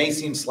 it may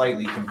seem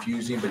slightly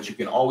confusing, but you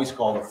can always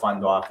call the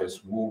fund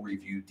office. We'll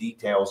review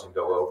details and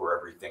go over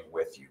everything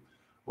with you.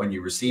 When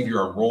you receive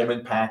your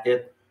enrollment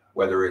packet,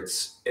 whether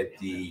it's at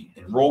the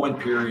enrollment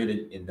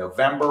period in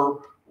November,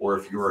 or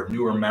if you're a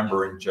newer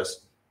member and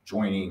just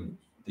joining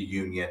the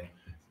union,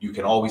 you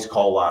can always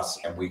call us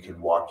and we can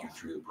walk you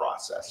through the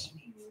process.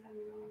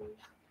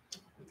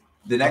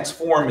 The next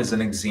form is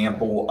an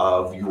example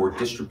of your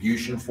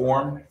distribution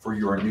form for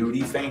your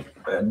annuity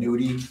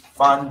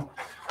fund.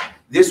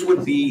 This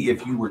would be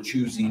if you were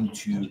choosing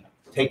to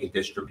take a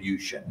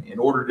distribution. In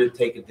order to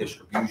take a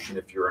distribution,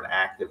 if you're an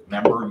active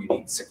member, you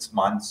need 6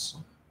 months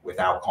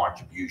without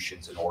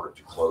contributions in order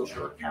to close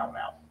your account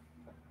out.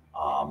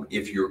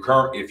 If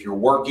you're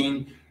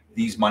working,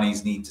 these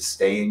monies need to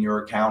stay in your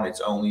account. It's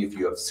only if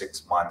you have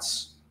 6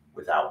 months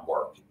without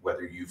work.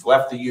 Whether you've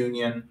left the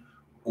union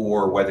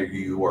or whether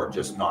you are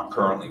just not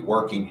currently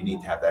working, you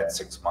need to have that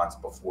 6 months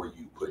before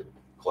you could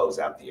close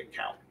out the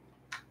account.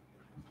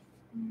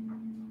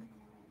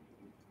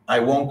 I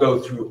won't go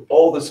through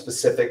all the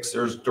specifics.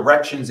 There's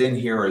directions in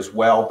here as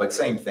well, but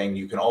same thing.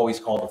 You can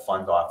always call the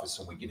fund office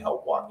and we can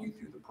help walk you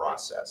through the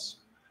process.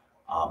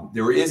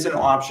 There is an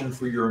option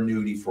for your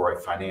annuity for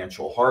a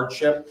financial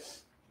hardship.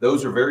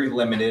 Those are very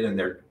limited and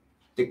they're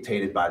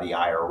dictated by the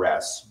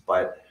IRS,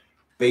 but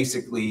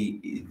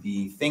basically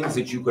the things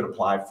that you could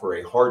apply for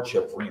a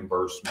hardship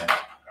reimbursement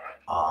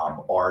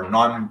are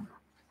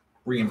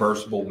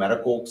non-reimbursable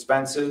medical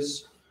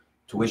expenses,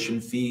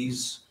 tuition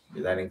fees.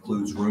 That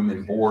includes room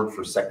and board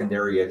for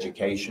secondary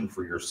education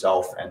for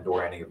yourself and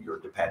or any of your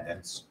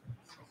dependents.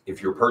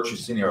 If you're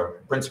purchasing a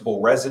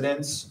principal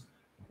residence,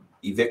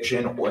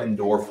 eviction and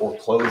or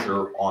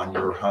foreclosure on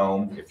your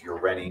home, if you're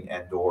renting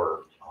and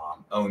or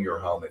own your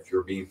home. If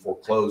you're being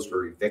foreclosed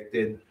or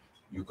evicted,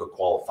 you could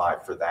qualify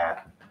for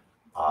that.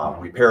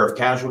 Repair of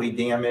casualty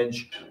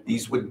damage.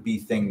 These would be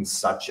things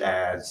such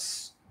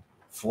as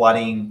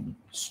flooding,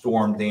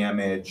 storm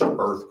damage,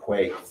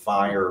 earthquake,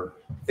 fire,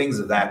 things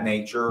of that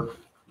nature.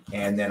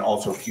 And then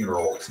also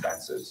funeral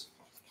expenses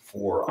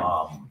for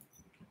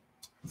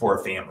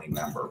a family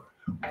member.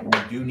 We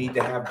do need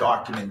to have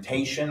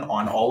documentation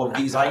on all of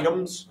these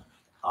items,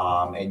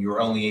 and you're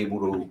only able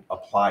to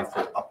apply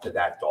for up to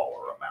that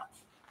dollar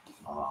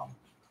amount.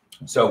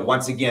 So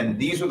once again,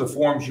 these are the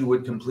forms you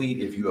would complete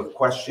if you have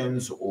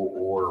questions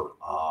or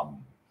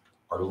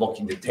are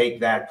looking to take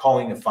that.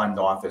 Calling the fund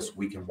office,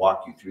 we can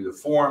walk you through the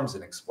forms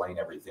and explain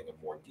everything in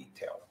more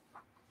detail.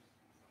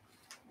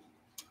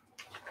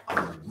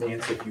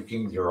 Nancy, if you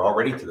can, you're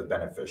already to the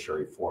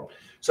beneficiary form.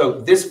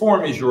 So this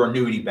form is your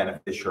annuity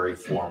beneficiary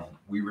form.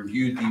 We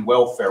reviewed the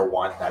welfare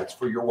one. That's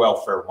for your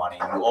welfare money.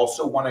 You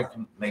also want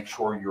to make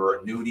sure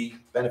your annuity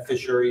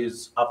beneficiary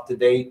is up to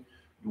date.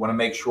 You want to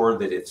make sure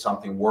that if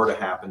something were to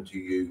happen to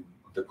you,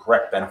 the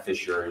correct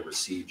beneficiary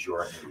receives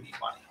your annuity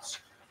monies.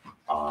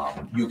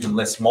 You can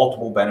list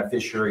multiple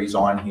beneficiaries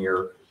on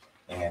here.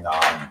 And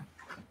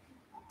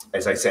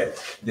as I said,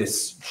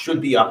 this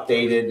should be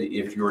updated.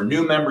 If you're a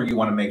new member, you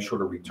want to make sure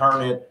to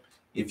return it.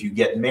 If you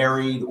get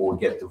married or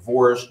get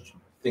divorced,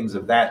 things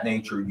of that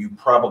nature, you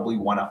probably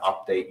want to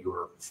update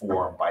your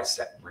form by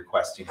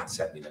requesting and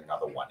sending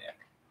another one in.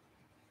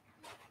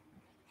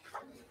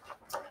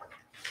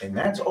 And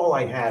that's all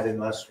I had,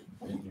 unless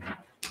you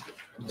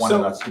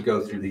wanted us to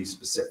go through these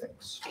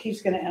specifics.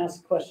 He's gonna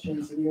ask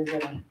questions and you're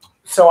gonna.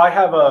 So I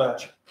have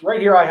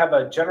right here, I have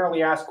a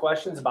generally asked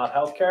questions about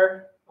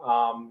healthcare.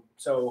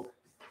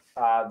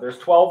 There's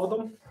 12 of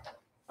them.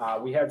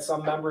 We had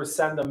some members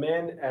send them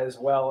in, as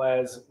well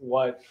as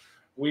what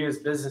we as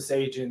business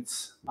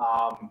agents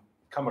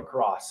come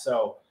across.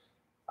 So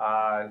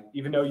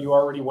even though you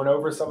already went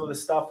over some of the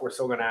stuff, we're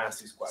still going to ask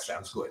these questions.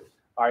 Sounds good.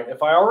 All right.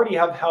 If I already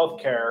have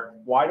healthcare,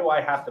 why do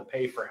I have to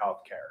pay for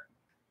healthcare?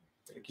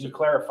 Can you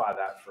clarify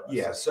that for us?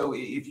 Yeah, so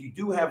if you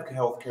do have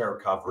healthcare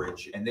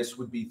coverage, and this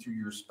would be through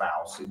your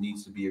spouse, it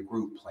needs to be a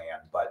group plan,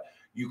 but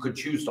You could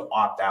choose to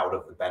opt out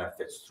of the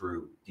benefits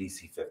through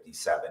DC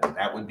 57, and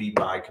that would be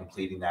by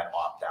completing that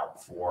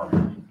opt-out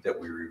form that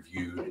we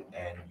reviewed.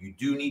 And you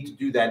do need to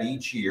do that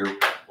each year.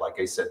 Like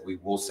I said, we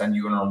will send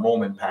you an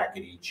enrollment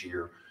packet each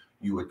year.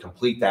 You would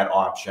complete that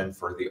option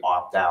for the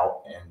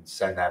opt-out and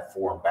send that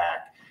form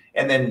back.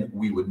 And then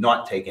we would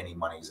not take any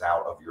monies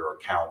out of your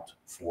account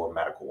for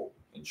medical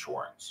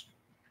insurance.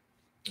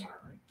 All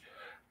right.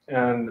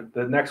 And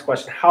the next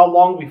question, how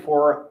long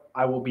before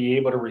I will be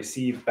able to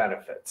receive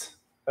benefits?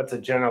 That's a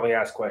generally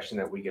asked question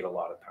that we get a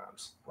lot of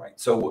times. Right.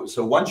 So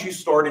once you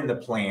start in the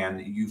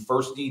plan, you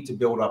first need to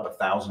build up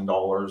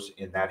 $1,000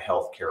 in that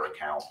healthcare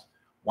account.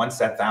 Once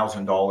that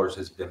 $1,000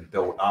 has been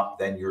built up,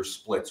 then your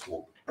splits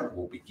will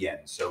begin.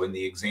 So in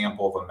the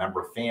example of a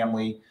member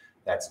family,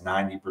 that's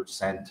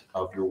 90%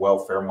 of your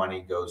welfare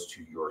money goes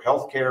to your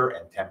healthcare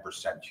and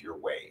 10% to your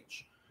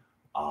wage.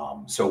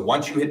 So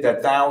once you hit that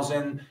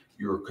 1,000,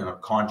 your kind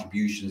of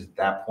contributions at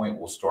that point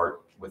will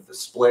start with the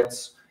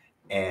splits,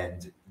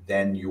 and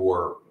then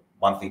your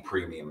monthly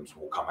premiums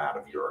will come out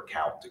of your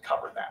account to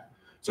cover that.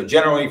 So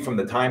generally from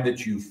the time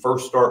that you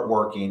first start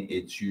working,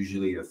 it's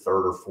usually the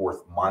third or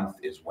fourth month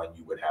is when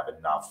you would have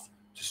enough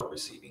to start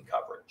receiving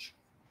coverage.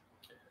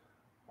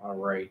 All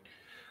right.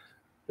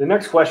 The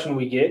next question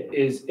we get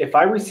is, if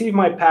I receive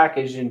my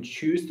package and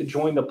choose to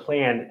join the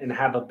plan and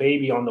have a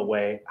baby on the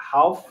way,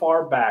 how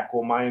far back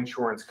will my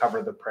insurance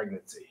cover the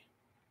pregnancy?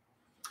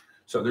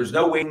 So there's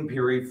no waiting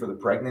period for the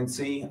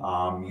pregnancy.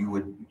 You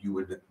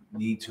would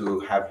need to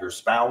have your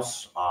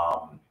spouse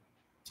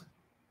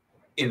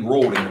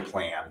enrolled in the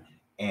plan,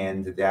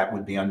 and that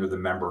would be under the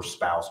member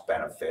spouse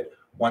benefit.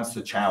 Once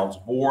the child's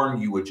born,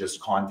 you would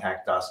just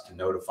contact us to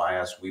notify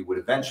us. We would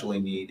eventually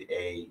need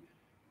a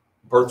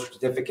birth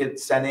certificate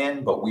sent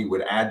in, but we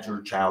would add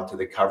your child to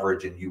the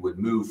coverage, and you would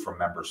move from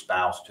member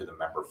spouse to the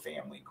member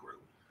family group.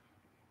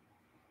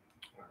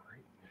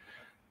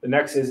 The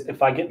next is,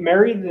 if I get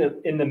married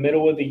in the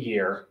middle of the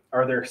year,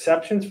 are there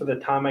exceptions for the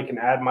time I can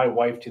add my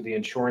wife to the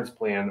insurance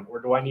plan,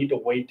 or do I need to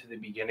wait to the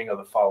beginning of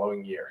the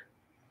following year?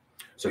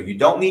 So you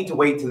don't need to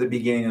wait to the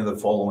beginning of the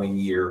following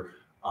year.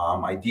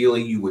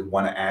 Ideally, you would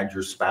want to add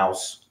your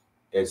spouse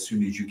as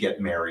soon as you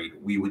get married.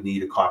 We would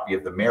need a copy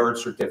of the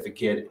marriage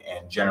certificate,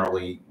 and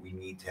generally we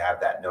need to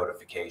have that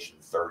notification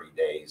 30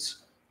 days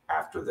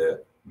after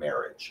the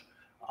marriage.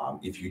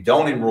 If you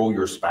don't enroll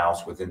your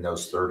spouse within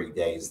those 30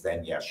 days,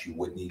 then yes, you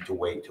would need to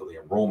wait till the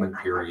enrollment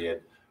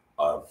period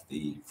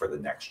for the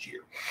next year.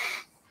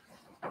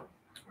 All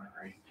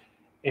right.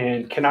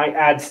 And can I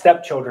add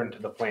stepchildren to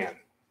the plan?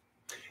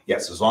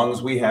 Yes, as long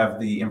as we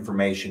have the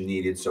information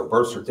needed. So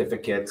birth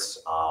certificates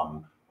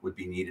would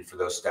be needed for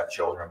those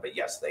stepchildren, but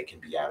yes, they can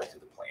be added to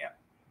the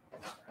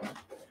plan.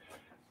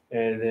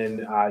 And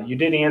then you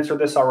did answer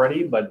this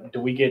already, but do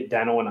we get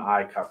dental and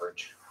eye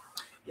coverage?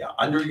 Yeah,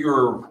 under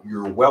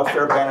your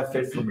welfare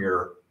benefit from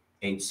your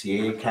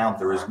HCA account,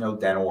 there is no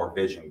dental or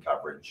vision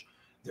coverage.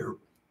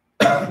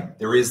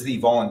 There is the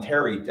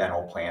voluntary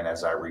dental plan,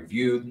 as I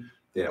reviewed,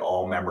 that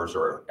all members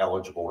are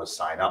eligible to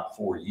sign up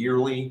for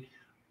yearly.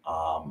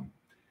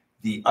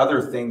 The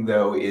other thing,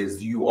 though,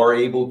 is you are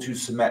able to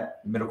submit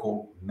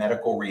medical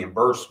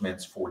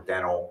reimbursements for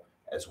dental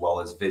as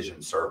well as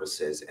vision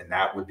services, and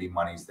that would be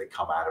monies that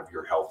come out of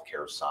your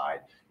healthcare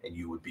side, and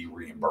you would be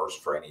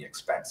reimbursed for any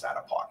expense out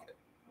of pocket.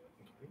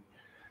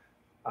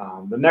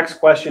 The next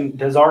question,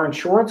 does our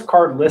insurance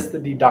card list the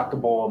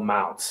deductible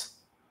amounts?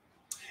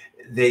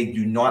 They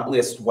do not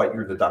list what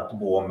your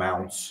deductible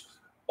amounts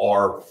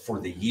are for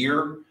the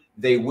year.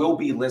 They will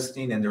be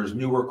listing, and there's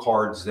newer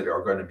cards that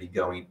are going to be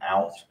going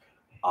out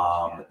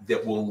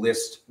that will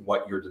list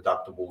what your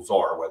deductibles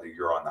are, whether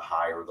you're on the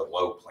high or the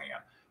low plan,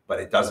 but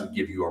it doesn't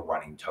give you a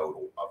running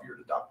total of your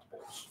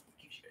deductibles.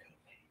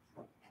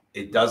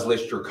 It does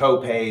list your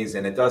co-pays,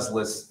 and it does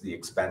list the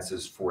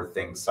expenses for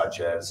things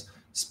such as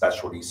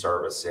specialty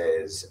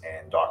services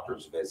and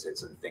doctor's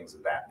visits and things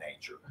of that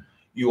nature.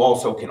 You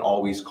also can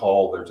always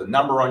call, there's a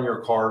number on your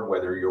card,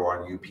 whether you're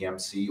on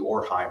UPMC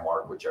or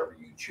Highmark, whichever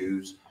you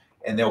choose,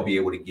 and they'll be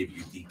able to give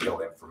you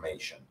detailed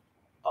information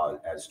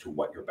as to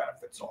what your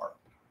benefits are.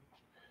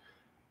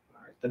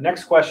 All right. The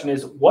next question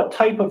is, what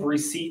type of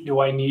receipt do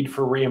I need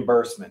for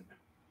reimbursement?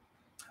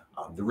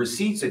 The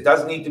receipts, it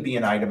does need to be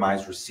an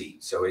itemized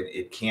receipt. So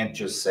it can't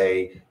just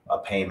say a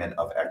payment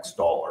of X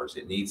dollars.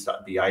 It needs to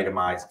be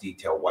itemized,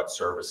 detail what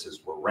services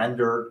were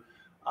rendered.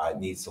 It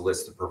needs to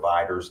list the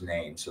provider's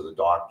name, so the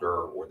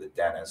doctor or the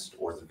dentist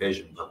or the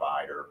vision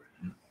provider.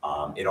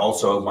 It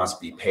also must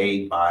be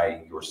paid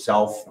by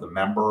yourself, the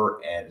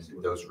member, and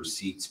those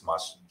receipts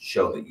must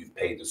show that you've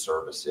paid the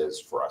services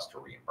for us to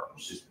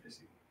reimburse.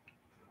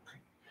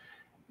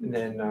 And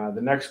then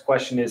the next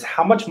question is,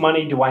 how much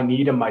money do I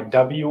need in my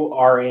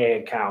WRA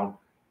account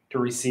to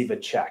receive a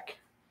check?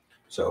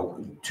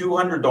 So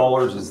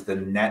 $200 is the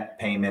net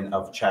payment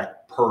of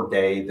check per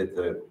day that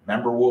the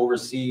member will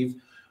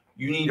receive.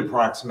 You need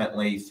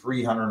approximately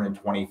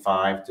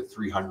 $325 to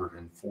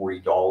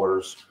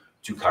 $340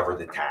 to cover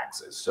the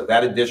taxes. So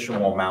that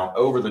additional amount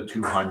over the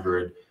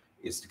 $200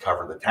 is to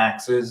cover the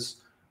taxes.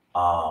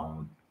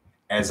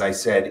 As I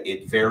said,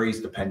 it varies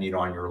depending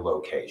on your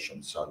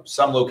location. So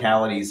some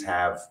localities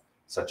have,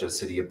 such as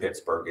City of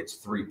Pittsburgh, it's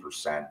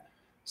 3%.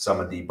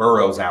 Some of the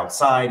boroughs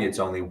outside, it's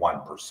only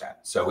 1%.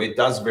 So it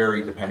does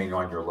vary depending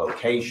on your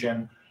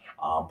location.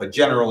 But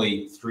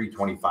generally,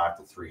 $325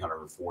 to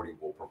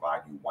 $340 will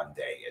provide you 1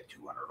 day at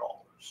 $200.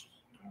 All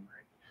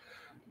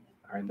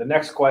right. The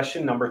next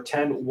question, number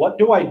 10. What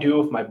do I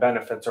do if my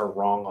benefits are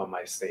wrong on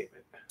my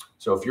statement?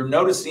 So if you're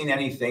noticing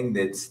anything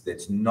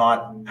that's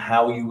not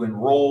how you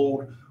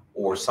enrolled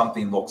or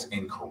something looks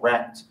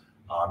incorrect,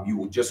 you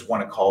will just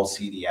want to call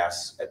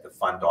CDS at the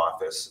fund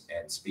office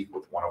and speak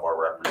with one of our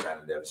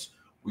representatives.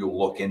 We will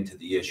look into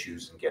the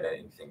issues and get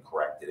anything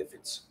corrected if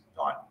it's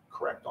not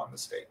correct on the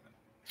statement.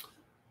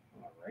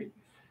 All right.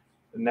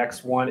 The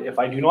next one, if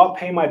I do not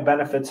pay my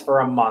benefits for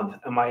a month,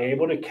 am I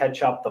able to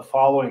catch up the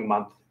following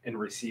month and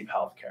receive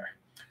health care?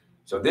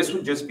 So this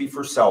would just be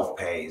for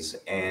self-pays.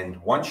 And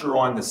once you're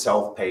on the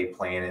self-pay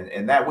plan,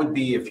 and that would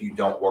be if you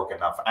don't work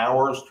enough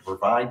hours to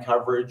provide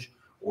coverage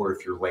or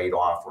if you're laid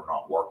off or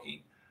not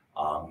working.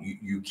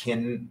 You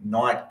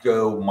cannot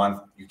go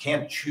month, you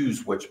can't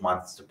choose which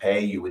months to pay.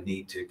 You would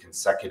need to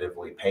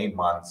consecutively pay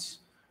months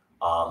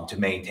to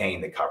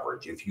maintain the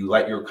coverage. If you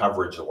let your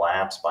coverage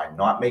lapse by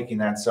not making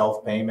that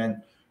self-payment,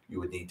 you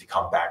would need to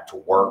come back to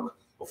work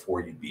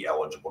before you'd be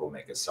eligible to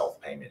make a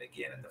self-payment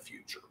again in the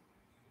future.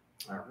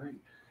 All right.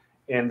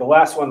 And the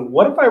last one,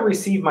 what if I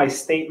receive my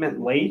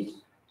statement late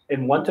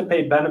and want to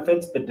pay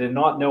benefits but did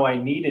not know I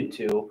needed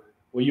to?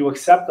 Will you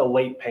accept a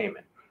late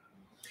payment?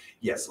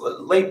 Yes,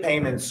 late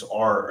payments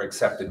are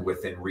accepted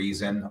within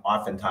reason.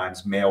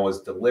 Oftentimes mail is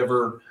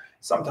delivered.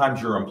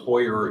 Sometimes your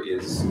employer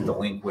is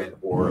delinquent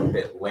or a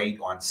bit late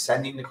on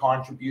sending the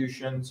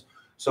contributions.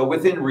 So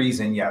within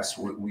reason, yes,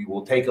 we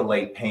will take a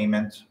late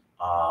payment,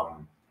 a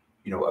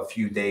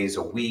few days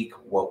a week.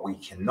 What we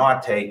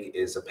cannot take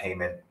is a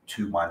payment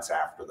 2 months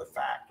after the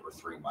fact or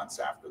 3 months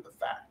after the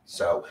fact.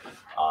 So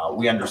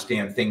we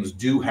understand things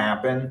do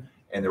happen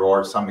and there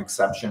are some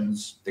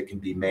exceptions that can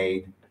be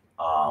made.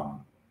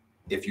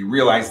 If you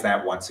realize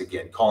that, once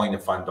again, calling the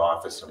fund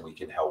office and we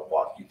can help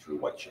walk you through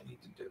what you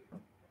need to do.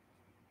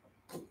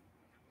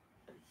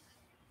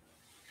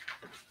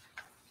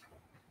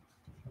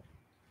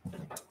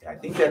 I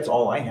think that's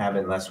all I have,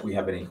 unless we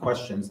have any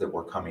questions that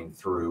were coming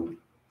through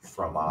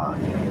from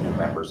the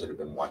members that have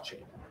been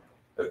watching.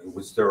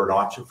 Was there an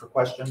option for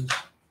questions?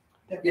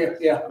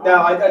 Yeah.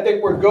 Now, I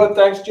think we're good.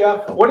 Thanks,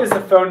 Jeff. What is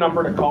the phone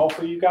number to call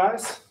for you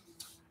guys?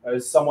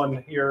 As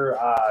someone here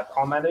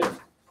commented.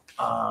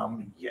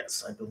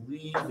 Yes, I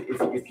believe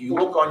if you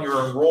look on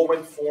your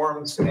enrollment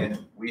forms,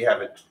 and we have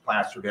it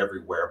plastered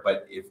everywhere,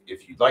 but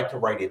if you'd like to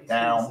write it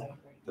down,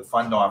 the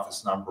fund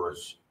office number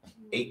is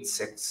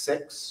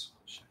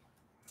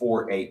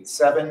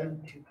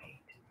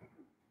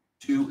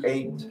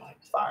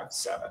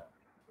 866-487-2857.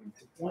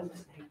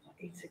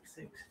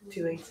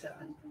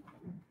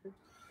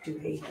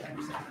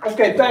 866-287-2857.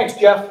 Okay, thanks,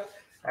 Jeff.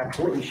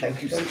 Absolutely,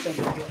 thank you.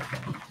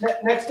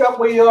 Next up,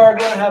 we are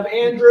going to have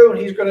Andrew,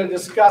 and he's going to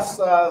discuss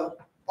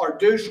our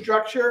due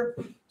structure.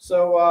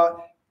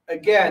 So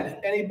again,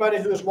 anybody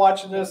who's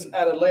watching this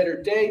at a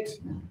later date,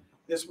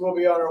 this will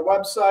be on our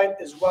website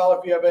as well.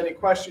 If you have any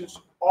questions,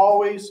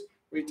 always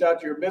reach out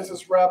to your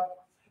business rep,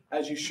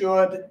 as you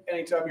should,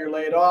 anytime you're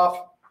laid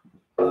off,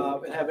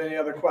 and have any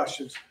other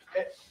questions.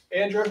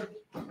 Andrew?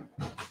 I'm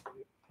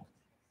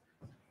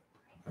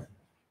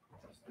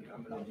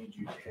going to need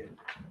you to hit.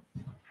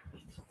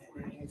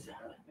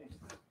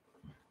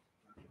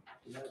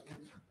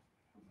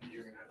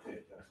 You're going to have to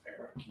hit the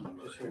arrow key.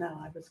 No,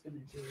 I was gonna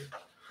do.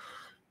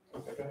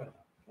 Okay, go ahead.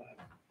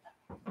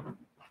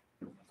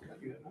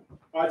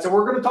 All right, so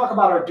we're going to talk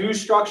about our due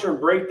structure and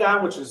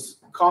breakdown, which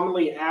is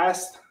commonly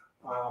asked.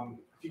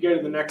 If you go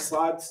to the next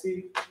slide,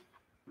 Steve.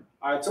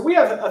 All right, so we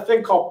have a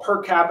thing called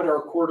per capita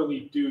or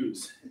quarterly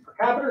dues. Per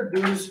capita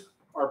dues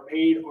are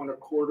paid on a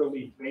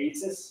quarterly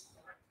basis.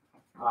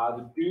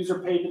 The dues are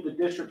paid to the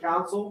district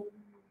council,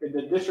 and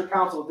the district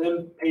council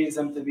then pays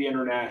them to the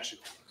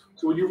international.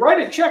 So when you write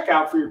a check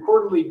out for your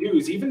quarterly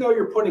dues, even though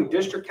you're putting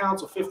District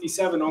Council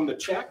 57 on the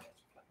check,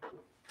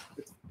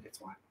 it's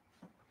fine.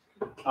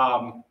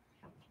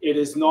 It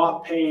is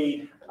not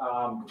paid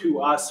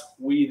to us.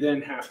 We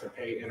then have to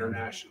pay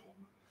international.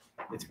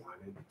 It's fine.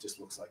 It just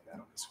looks like that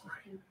on the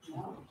screen.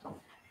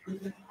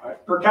 All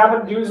right. Per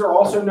capita dues are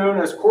also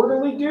known as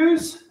quarterly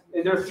dues.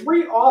 And there are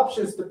 3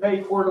 options to pay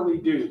quarterly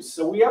dues.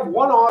 So we have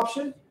one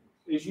option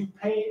is you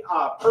pay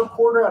per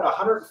quarter at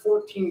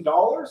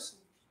 $114.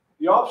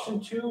 The option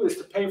 2 is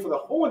to pay for the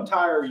whole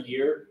entire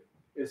year,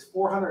 is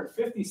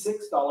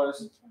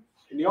 $456.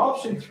 And the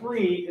option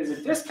 3 is a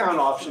discount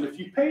option. If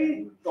you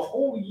pay the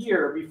whole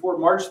year before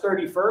March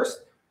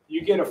 31st,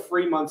 you get a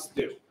free month's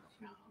due.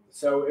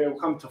 So it will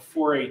come to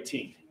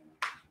 $418.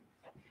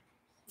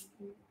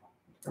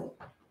 All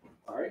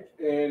right,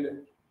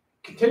 and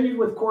continue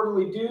with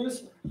quarterly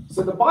dues.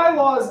 So the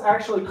bylaws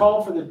actually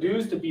call for the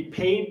dues to be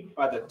paid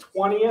by the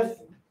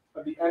 20th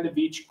of the end of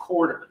each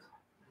quarter.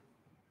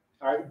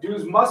 All right,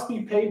 dues must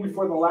be paid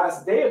before the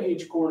last day of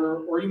each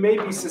quarter, or you may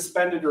be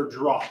suspended or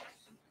dropped.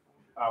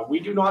 We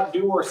do not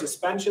do our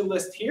suspension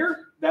list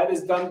here. That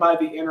is done by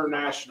the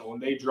international,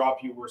 and they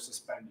drop you or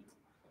suspend you.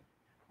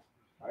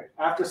 All right.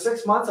 After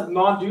 6 months of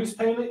non-dues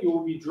payment, you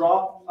will be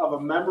dropped of a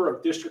member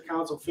of District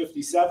Council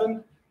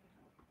 57.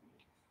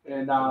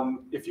 And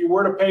if you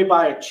were to pay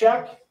by a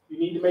check, you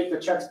need to make the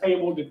checks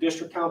payable to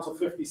District Council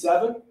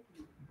 57.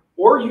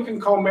 Or you can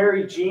call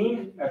Mary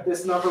Jean at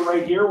this number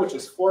right here, which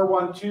is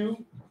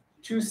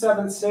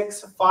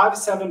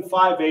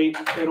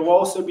 412-276-5758. It'll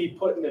also be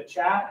put in the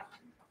chat,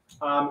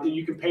 and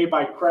you can pay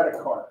by credit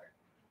card.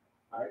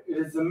 All right. It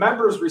is the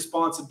member's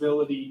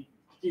responsibility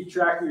to keep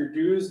track of your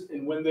dues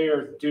and when they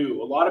are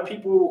due. A lot of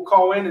people will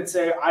call in and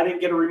say, I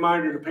didn't get a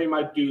reminder to pay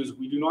my dues.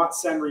 We do not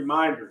send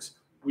reminders.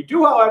 We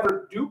do,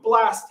 however, do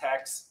blast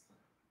texts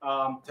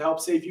to help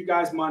save you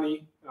guys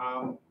money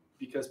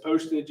because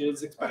postage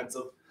is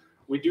expensive.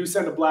 We do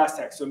send a blast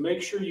text. So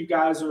make sure you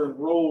guys are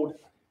enrolled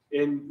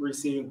in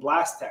receiving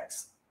blast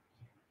texts.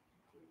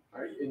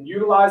 All right, and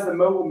utilize the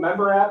mobile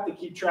member app to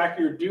keep track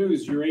of your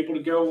dues. You're able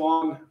to go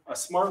on a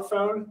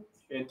smartphone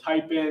and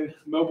type in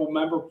mobile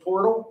member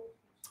portal.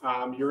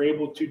 You're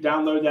able to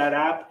download that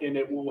app and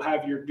it will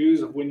have your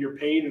dues of when you're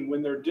paid and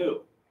when they're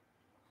due.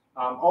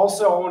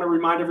 Also, I want to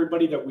remind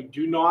everybody that we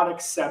do not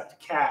accept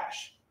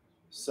cash.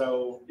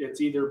 So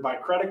it's either by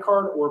credit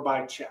card or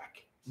by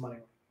check. Money.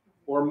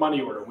 Or money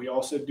order. We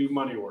also do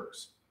money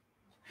orders.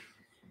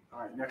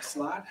 All right, next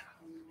slide.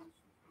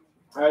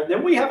 All right,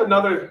 then we have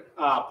another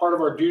part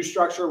of our due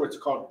structure, which is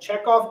called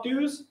checkoff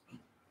dues.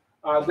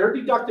 They're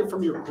deducted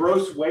from your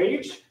gross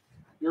wage.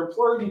 Your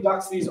employer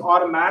deducts these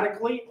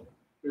automatically.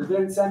 They're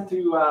then sent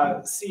to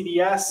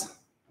CDS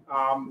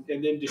and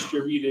then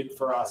distributed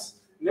for us.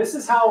 And this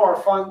is how our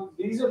fund,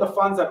 these are the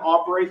funds that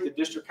operate the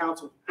district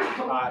council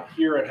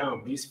here at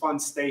home. These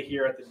funds stay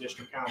here at the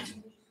district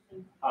council.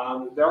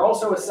 They're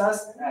also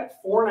assessed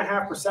at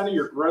 4.5% of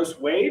your gross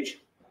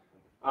wage.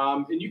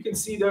 And you can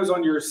see those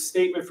on your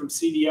statement from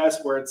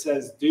CDS where it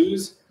says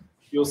dues.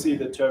 You'll see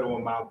the total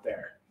amount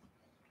there.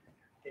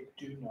 They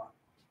do not.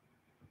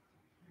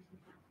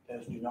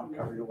 Those do not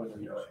cover your window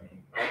dues.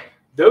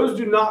 Those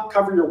do not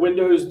cover your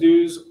Windows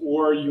dues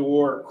or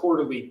your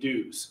quarterly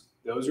dues.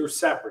 Those are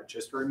separate.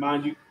 Just to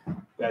remind you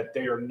that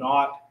they are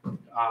not,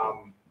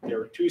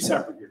 they're two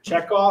separate. Your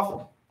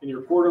checkoff and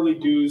your quarterly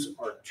dues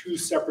are two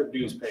separate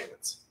dues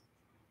payments.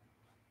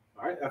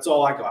 All right, that's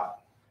all I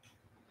got.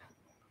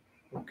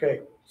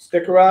 Okay,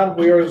 stick around.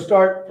 We are going to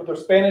start with our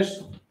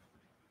Spanish.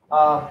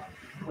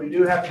 We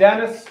do have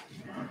Dennis.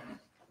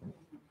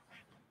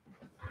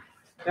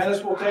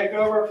 Dennis will take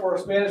over for a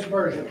Spanish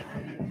version.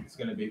 It's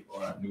going to be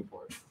for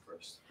Newport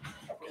first.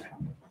 Okay.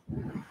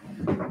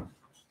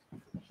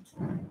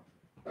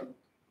 Good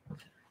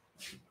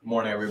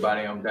morning,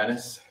 everybody. I'm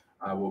Dennis.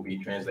 I will be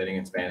translating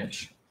in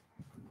Spanish.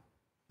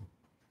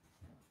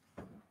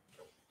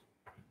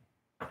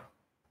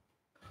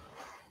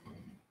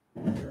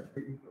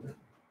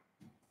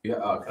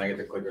 Yeah, can I get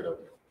the clicker to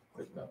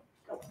click that?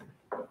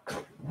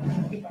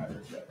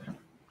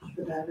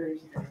 The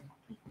batteries.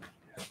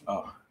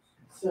 Oh,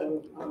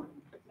 So,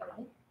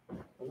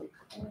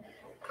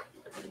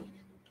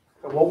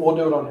 We'll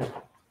do it on here.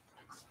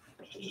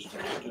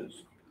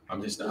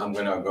 I'm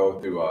gonna go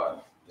through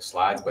the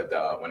slides, but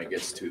when it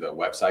gets to the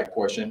website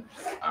portion,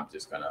 I'm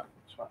just gonna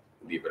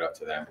leave it up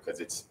to them because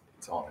it's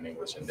all in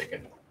English and they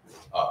can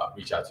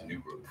reach out to New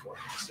Group for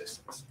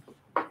assistance.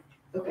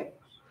 okay,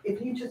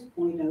 if you just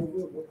point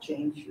over, we'll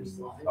change your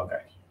slide.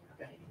 Okay.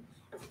 Okay.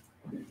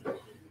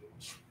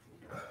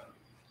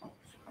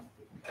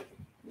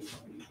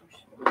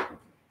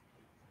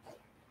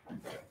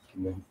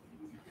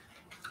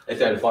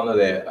 Este es el fondo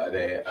de la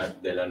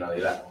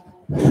anualidad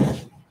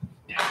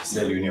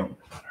de la Unión.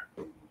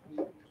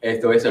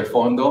 Esto es el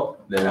fondo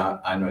de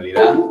la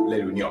anualidad de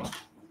la Unión.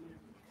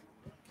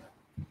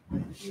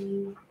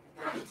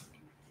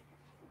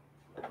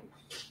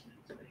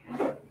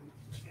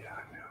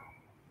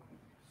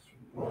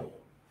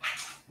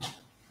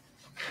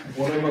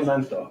 Un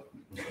momento.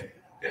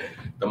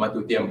 Toma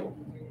tu tiempo,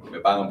 me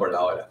pagan por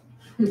la hora.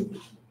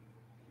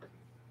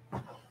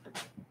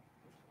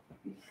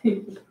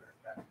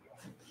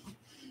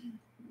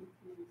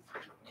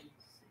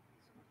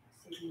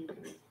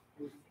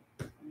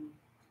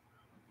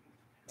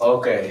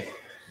 Ok,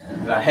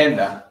 la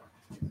agenda,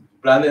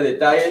 plan de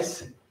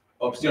detalles,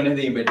 opciones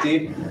de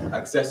invertir,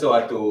 acceso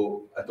a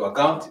tu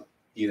account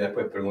y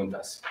después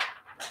preguntas.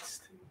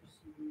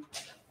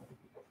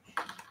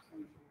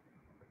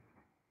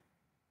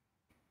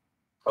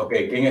 Ok,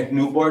 ¿quién es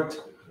Newport?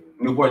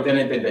 Newport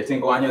tiene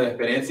 35 años de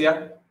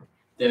experiencia,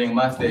 tienen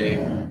más de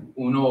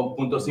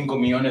 1.5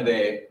 millones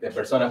de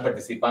personas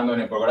participando en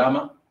el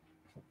programa,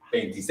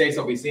 26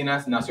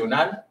 oficinas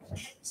nacional,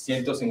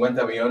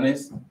 150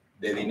 billones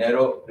de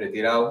dinero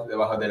retirado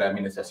debajo de la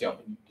administración.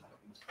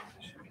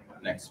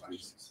 Next,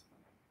 please.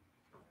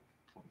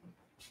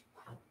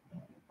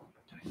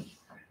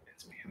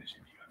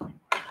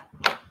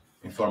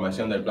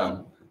 Información del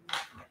plan.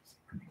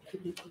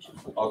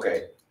 Ok.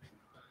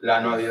 La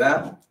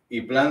anualidad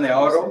y plan de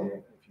ahorro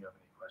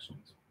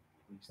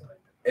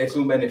es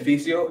un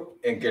beneficio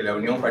en que la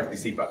Unión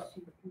participa.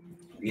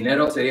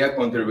 Dinero sería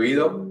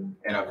contribuido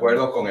en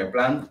acuerdo con el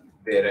plan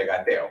de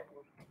regateo.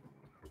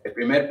 El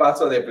primer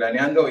paso de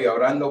planeando y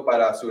ahorrando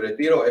para su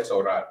retiro es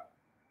ahorrar.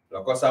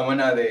 La cosa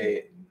buena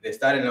de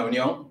estar en la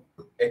unión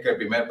es que el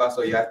primer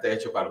paso ya está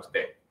hecho para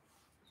usted.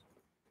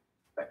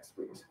 Next,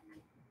 please.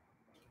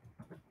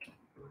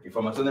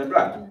 Información del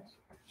plan.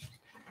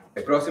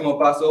 El próximo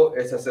paso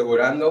es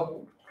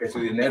asegurando que su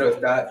dinero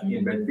está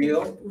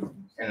invertido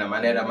en la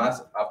manera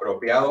más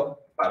apropiada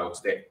para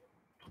usted.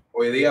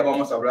 Hoy día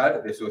vamos a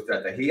hablar de sus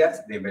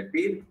estrategias de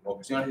invertir,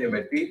 opciones de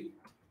invertir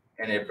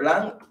en el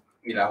plan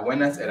y las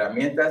buenas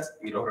herramientas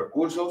y los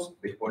recursos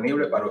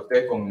disponibles para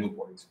usted con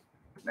Newport.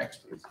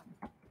 Next, please.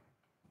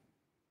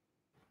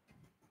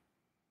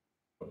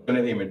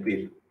 Opciones de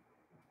invertir.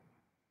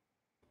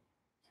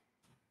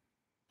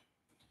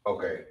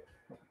 Ok.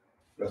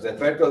 Los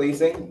expertos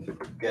dicen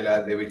que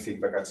la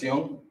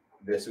diversificación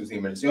de sus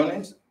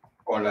inversiones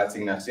con la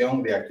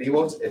asignación de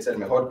activos es el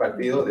mejor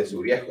partido de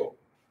su riesgo.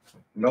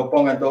 No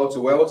pongan todos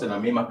sus huevos en la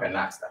misma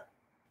canasta.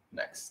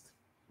 Next.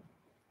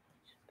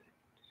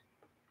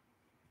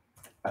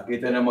 Aquí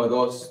tenemos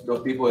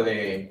dos tipos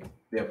de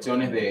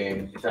opciones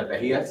de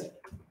estrategias.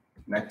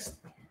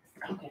 Next.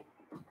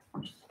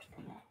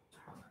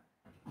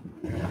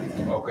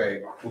 Ok.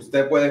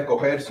 Usted puede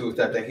escoger su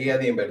estrategia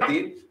de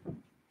invertir,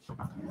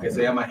 que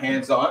se llama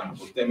hands-on.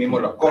 Usted mismo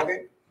lo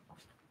escoge.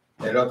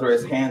 El otro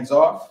es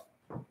hands-off.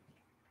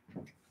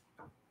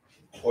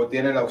 O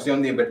tiene la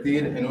opción de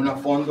invertir en un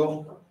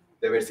fondo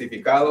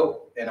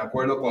diversificado en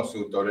acuerdo con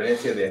su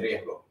tolerancia de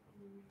riesgo.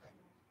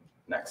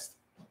 Next.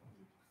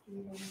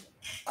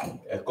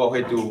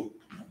 Escoge tus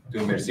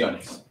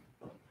inversiones.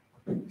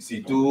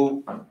 Si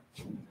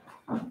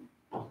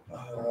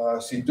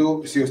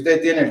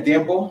usted tiene el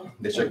tiempo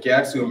de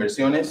chequear sus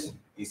inversiones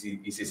y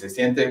si se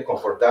siente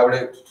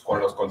confortable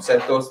con los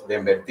conceptos de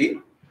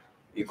invertir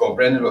y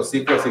comprende los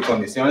ciclos y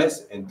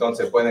condiciones,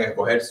 entonces pueden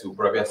escoger sus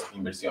propias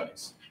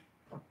inversiones.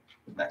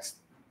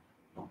 Next.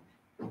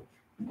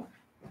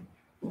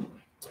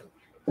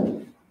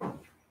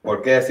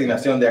 ¿Por qué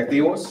asignación de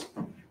activos?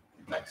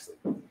 Next.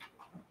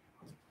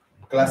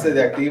 Clases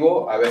de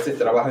activo a veces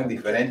trabajan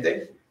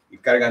diferente y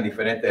cargan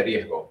diferente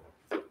riesgo.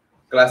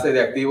 Clases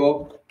de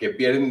activo que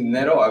pierden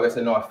dinero a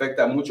veces no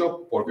afecta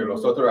mucho porque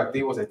los otros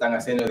activos están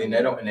haciendo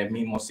dinero en el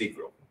mismo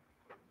ciclo.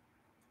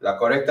 La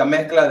correcta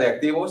mezcla de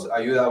activos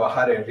ayuda a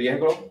bajar el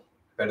riesgo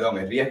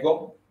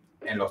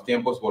en los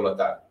tiempos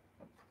volátiles.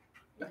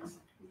 Next.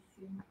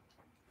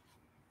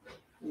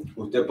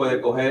 Usted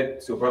puede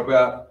coger su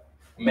propia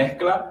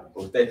mezcla,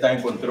 usted está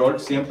en control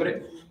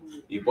siempre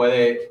y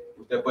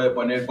usted puede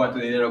poner cuánto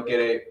dinero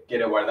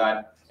quiere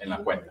guardar en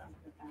la cuenta.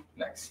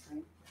 Next.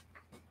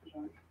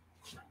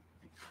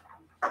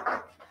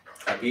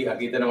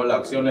 Aquí tenemos las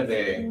opciones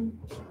de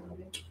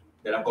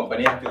las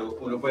compañías que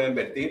uno puede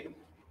invertir.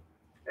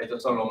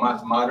 Estos son los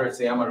más moderate,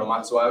 se llaman los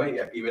más suaves, y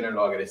aquí vienen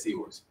los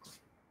agresivos.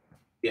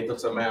 Y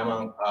estos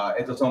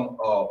son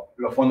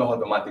los fondos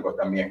automáticos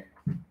también.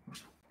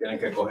 Tienen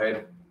que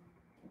coger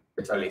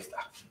esa lista.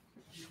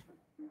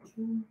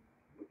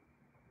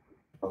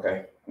 Ok,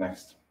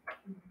 next.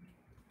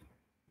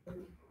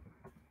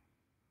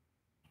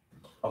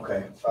 Ok.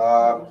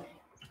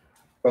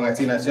 Con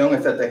asignación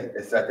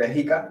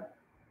estratégica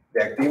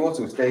de activos,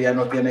 usted ya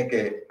no tiene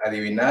que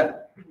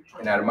adivinar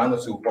en armando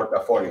su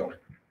portafolio.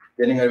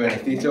 Tienen el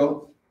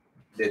beneficio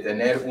de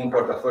tener un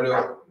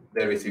portafolio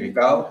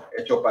diversificado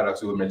hecho para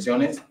sus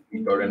inversiones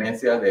y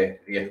tolerancia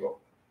de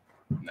riesgo.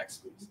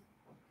 Next, please.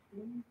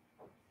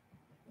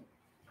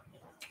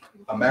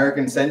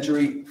 American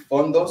Century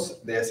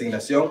Fondos de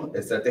Asignación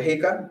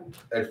Estratégica.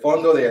 El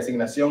fondo de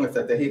asignación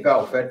estratégica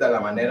oferta la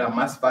manera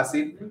más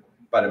fácil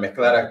para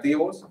mezclar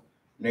activos,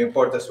 no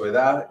importa su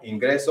edad,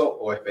 ingreso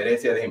o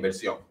experiencia de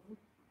inversión.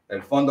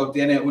 El fondo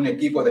tiene un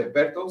equipo de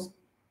expertos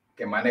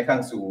que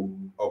manejan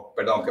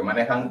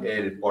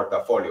el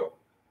portafolio.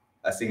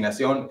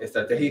 Asignación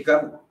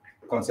estratégica,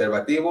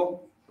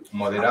 conservativo,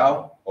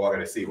 moderado o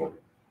agresivo.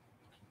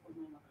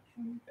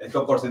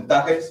 Estos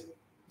porcentajes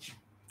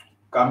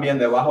cambian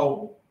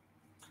debajo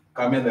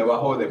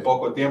de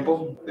poco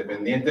tiempo,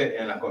 dependiente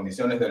en las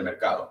condiciones del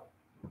mercado.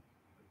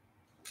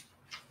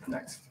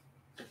 Next.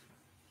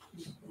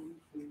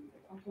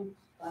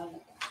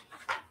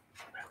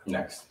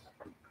 Next.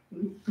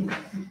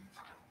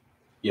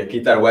 Y aquí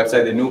está el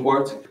website de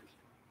Newport.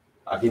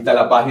 Aquí está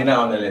la página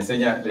donde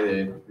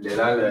le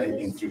da las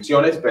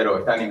instrucciones, pero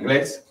está en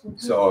inglés.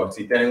 So,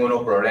 si tienen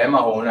unos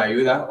problemas o una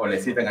ayuda, o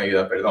necesitan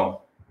ayuda, perdón,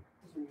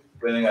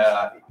 pueden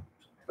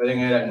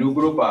ir al New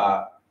Group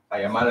a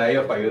llamar a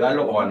ellos para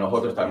ayudarlo, o a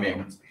nosotros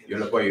también. Yo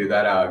les puedo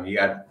ayudar a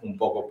guiar un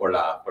poco por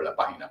la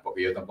página,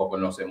 porque yo tampoco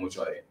no sé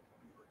mucho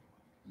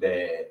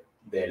de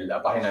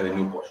la página de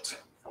Newport.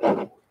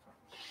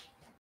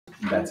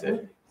 That's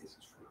it.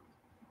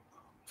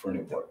 For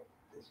Newport.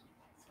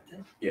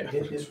 Yeah.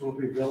 This will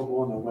be available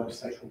on the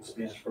website in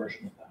Spanish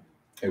version.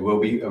 It will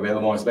be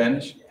available in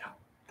Spanish?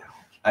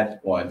 I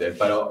wonder,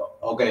 pero,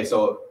 ok,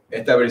 so,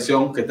 esta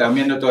versión que están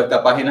viendo, toda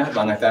esta página,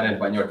 van a estar en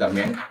español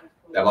también,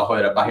 debajo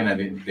de la página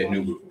de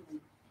New Group.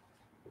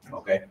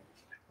 Ok.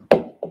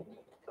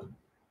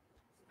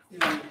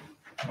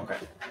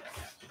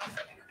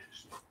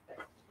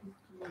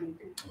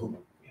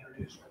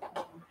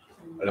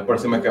 La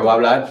próxima que va a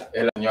hablar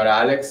es la señora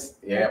Alex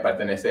y ella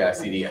pertenece a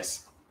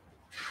CDS.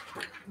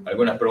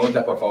 Algunas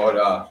preguntas, por favor,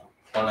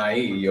 ponla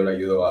ahí y yo le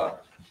ayudo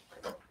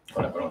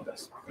con las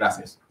preguntas.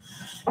 Gracias.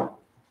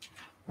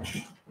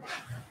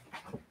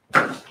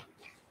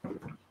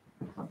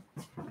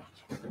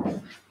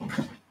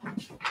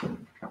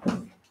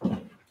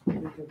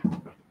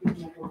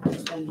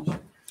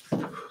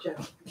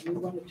 Jeff, you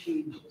want to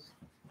change this?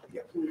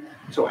 Yep.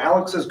 So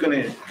Alex is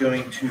going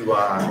to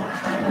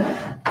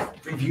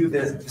review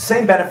the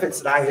same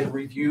benefits that I had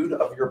reviewed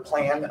of your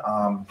plan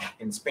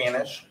in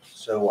Spanish.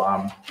 So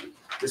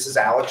this is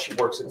Alex. She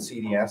works at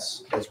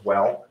CDS as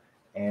well,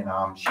 and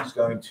she's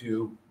going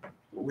to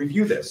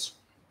review this.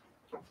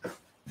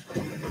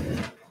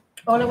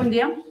 Hola, buen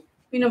día.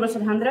 Mi nombre es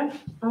Alejandra.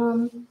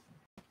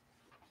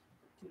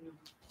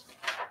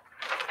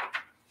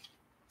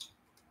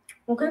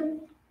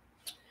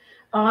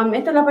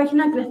 Esta es la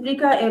página que le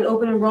explica el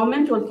Open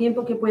Enrollment o el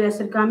tiempo que puede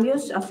hacer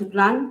cambios a su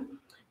plan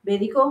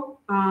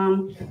médico.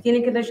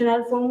 Tiene que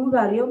rellenar el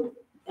formulario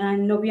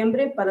en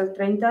noviembre para el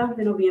 30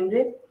 de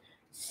noviembre.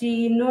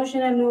 Si no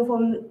llena el nuevo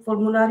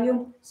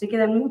formulario, se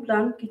queda el mismo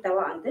plan que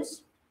estaba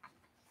antes.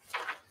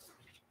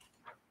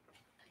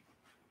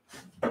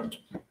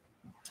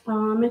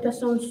 Estas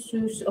son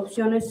sus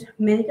opciones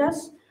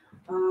médicas.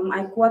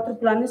 Hay 4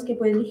 planes que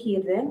puede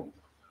elegir de.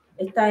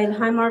 Está el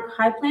Highmark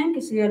High Plan,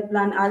 que sería el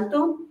plan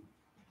alto.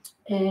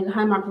 El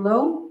Highmark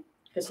Low,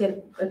 que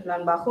sería el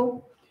plan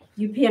bajo.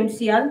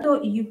 UPMC alto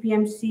y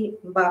UPMC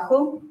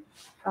bajo.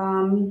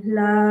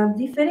 La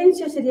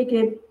diferencia sería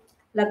que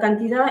la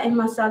cantidad es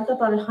más alta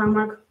para el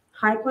Highmark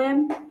High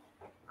Plan,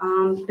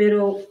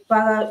 pero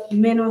paga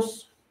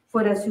menos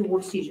fuera de su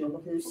bolsillo.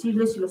 Los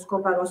deducibles y los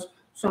copagos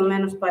son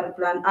menos para el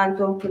plan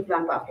alto que el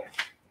plan bajo.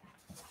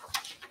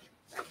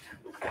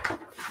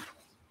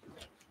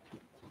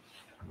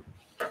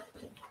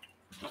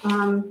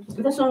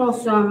 Estos son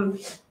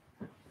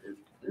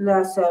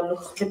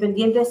los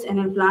dependientes en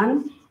el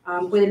plan.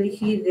 Puede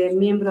elegir de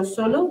miembro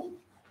solo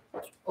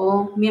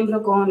o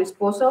miembro con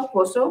esposa o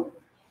esposo,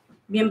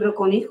 miembro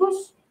con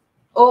hijos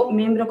o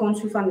miembro con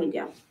su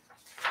familia.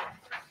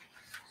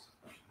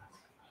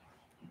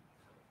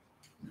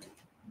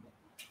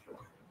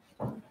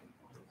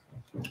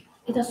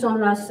 Estas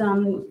son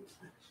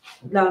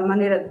la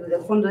manera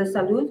del fondo de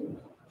salud.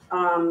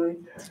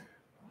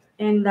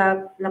 En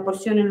la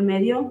porción en el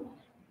medio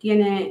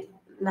tiene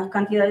las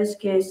cantidades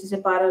que se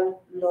separan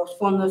los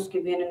fondos que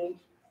vienen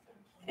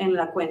en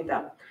la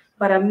cuenta.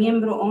 Para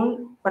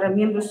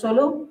miembro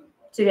solo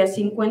sería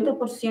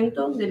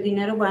 50% del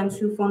dinero va en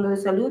su fondo de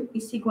salud y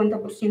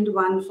 50%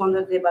 va en el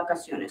fondo de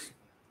vacaciones.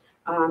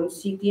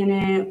 Si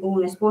tiene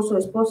un esposo o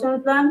esposa en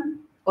el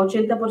plan,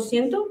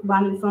 80% va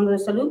en el fondo de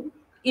salud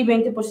y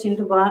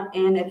 20% va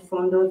en el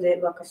fondo de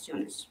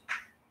vacaciones.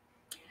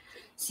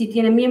 Si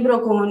tiene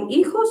miembro con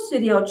hijos,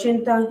 sería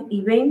 80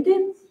 y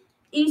 20.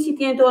 Y si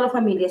tiene toda la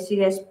familia, si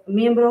es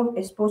miembro,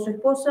 esposo,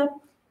 esposa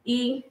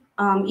y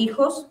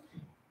hijos,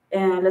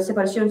 la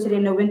separación sería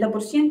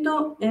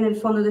 90% en el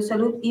fondo de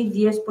salud y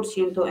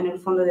 10% en el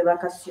fondo de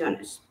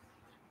vacaciones.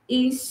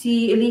 Y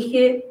si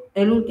elige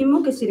el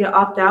último, que sería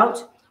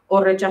opt-out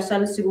o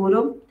rechazar el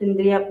seguro,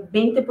 tendría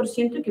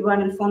 20% que va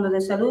en el fondo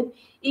de salud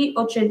y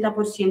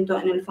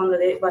 80% en el fondo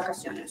de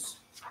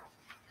vacaciones.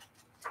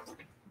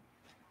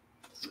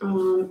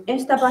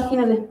 Esta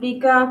página le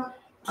explica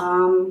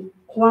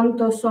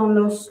cuántos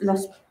son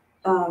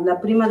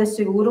la prima de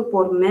seguro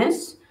por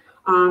mes.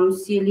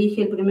 Si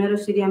elige el primero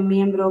sería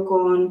miembro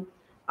con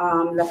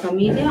la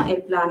familia,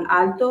 el plan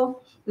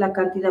alto, la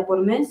cantidad por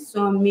mes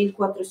son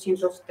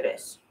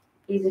 1,403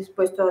 y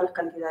después todas las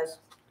cantidades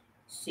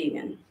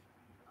siguen.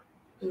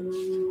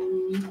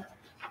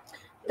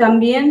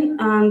 También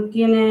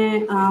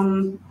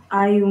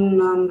hay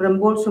un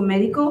reembolso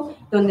médico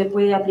donde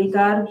puede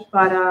aplicar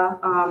para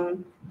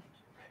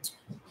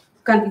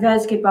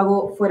cantidades que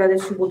pagó fuera de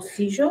su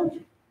bolsillo.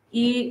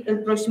 Y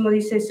el próximo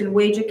dice es el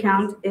wage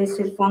account, es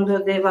el fondo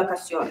de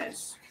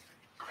vacaciones.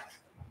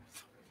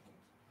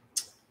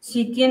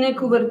 Si tiene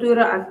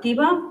cobertura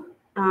activa,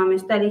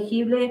 está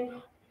elegible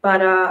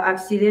para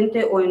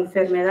accidente o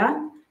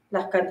enfermedad.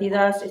 Las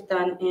cantidades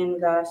están en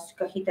las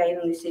cajitas ahí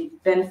donde dice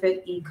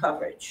benefit y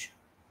coverage.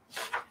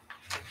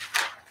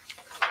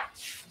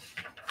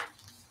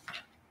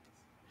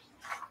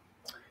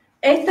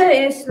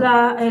 Este es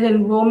el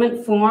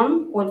enrollment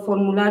form o el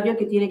formulario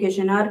que tiene que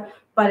llenar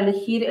para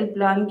elegir el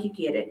plan que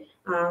quiere.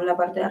 En la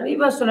parte de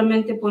arriba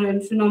solamente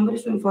ponen su nombre,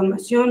 su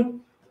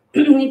información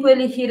y puede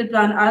elegir el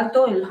plan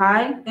alto, el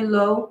high, el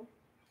low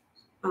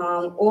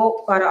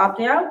o para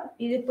opt-out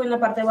y después en la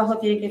parte de abajo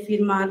tiene que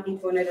firmar y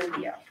poner el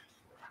día.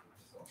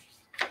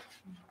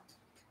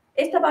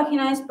 Esta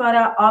página es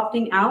para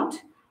opting out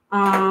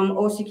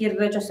o si quiere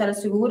rechazar el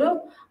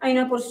seguro. Hay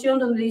una porción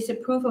donde dice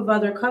Proof of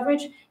Other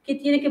Coverage que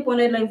tiene que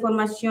poner la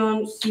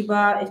información si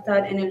va a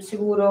estar en el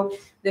seguro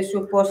de su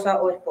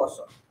esposa o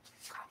esposo.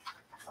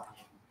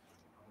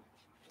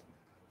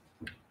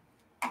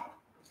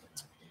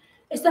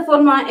 Esta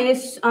forma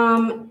es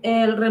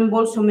el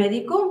reembolso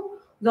médico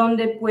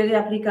donde puede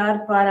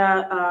aplicar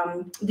para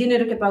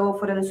dinero que pagó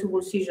fuera de su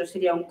bolsillo.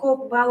 Sería un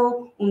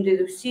copago, un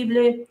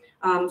deducible,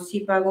 si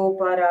pagó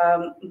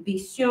para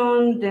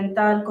visión,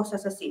 dental,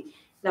 cosas así.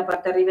 La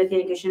parte de arriba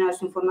tiene que llenar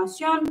su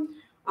información.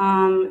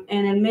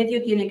 En el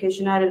medio tiene que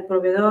llenar el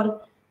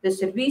proveedor de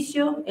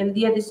servicio, el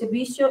día de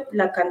servicio,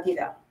 la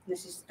cantidad.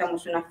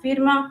 Necesitamos una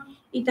firma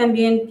y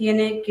también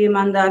tiene que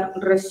mandar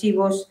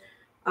recibos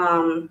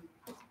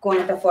con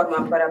esta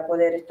forma para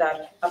poder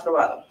estar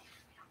aprobado.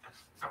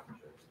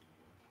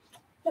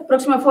 La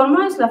próxima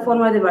forma es la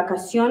forma de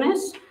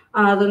vacaciones,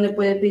 donde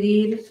puede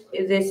pedir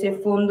de ese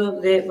fondo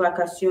de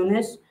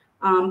vacaciones.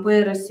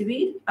 Puede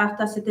recibir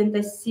hasta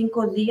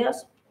 75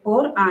 días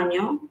por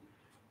año.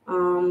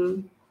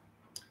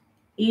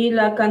 Y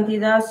la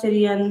cantidad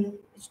serían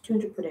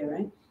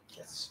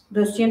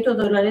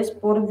 $200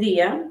 por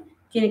día.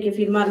 Tiene que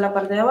firmar la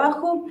parte de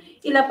abajo.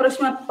 Y la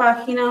próxima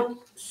página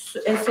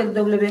es el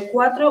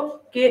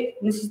W4 que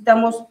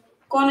necesitamos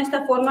con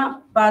esta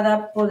forma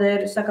para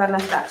poder sacar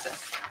las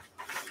taxas.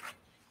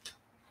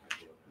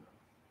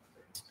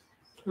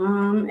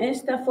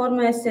 Esta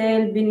forma es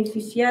el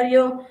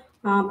beneficiario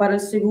para el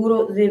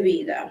seguro de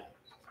vida.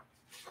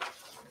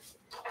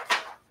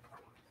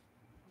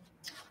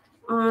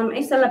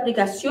 Esta es la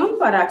aplicación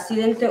para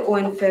accidente o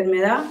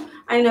enfermedad.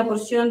 Hay una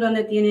porción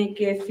donde tiene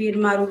que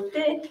firmar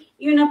usted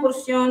y una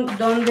porción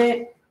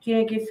donde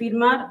tiene que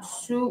firmar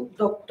su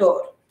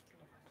doctor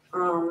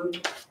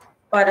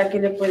para que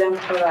le puedan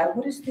pagar.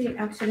 What is the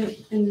accident?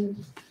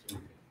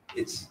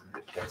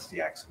 That's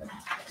the accident.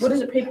 What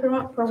does it pay per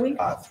week?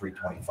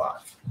 $325.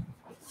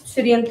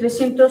 Serían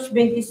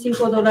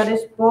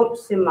 $325 por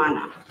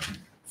semana,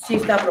 si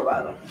está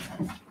aprobado.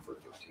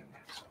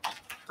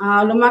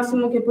 Lo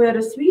máximo que puede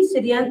recibir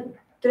serían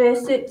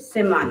 13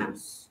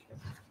 semanas.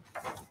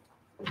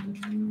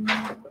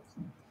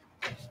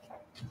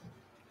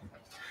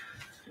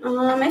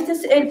 Este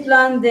es el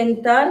plan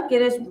dental,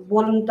 que es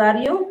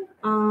voluntario,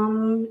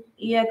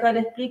 y acá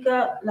le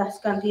explica las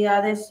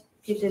cantidades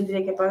que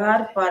tendría que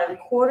pagar para el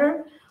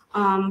quarter.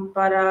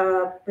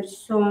 Para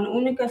persona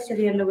única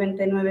serían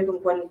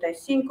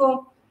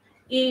 $99,45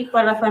 y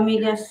para la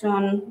familia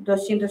son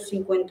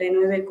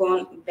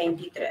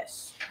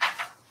 $259,23.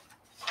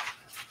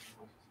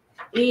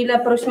 Y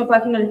la próxima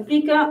página le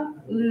explica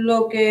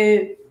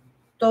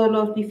todos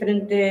los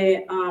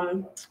diferentes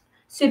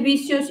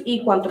servicios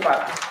y cuánto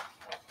paga.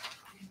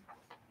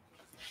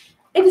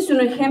 Este es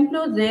un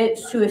ejemplo de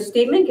su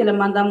statement que le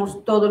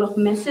mandamos todos los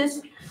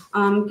meses,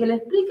 que le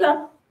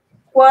explica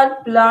cuál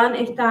plan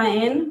está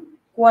en,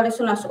 cuáles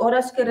son las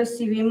horas que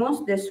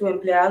recibimos de su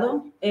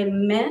empleado, el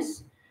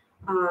mes,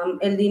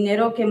 el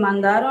dinero que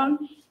mandaron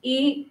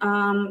y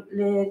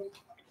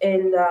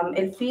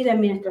el fee de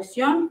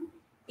administración,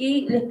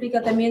 y le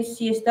explica también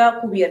si está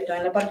cubierto.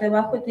 En la parte de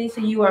abajo te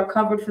dice you are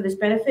covered for this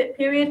benefit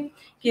period,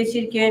 quiere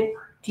decir que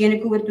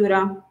tiene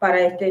cobertura para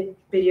este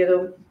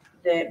periodo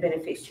de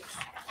beneficios.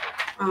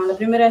 La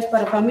primera es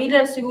para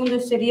familia, el segundo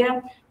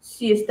sería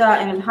si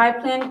está en el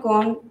high plan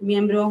con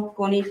miembro,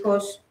 con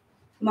hijos,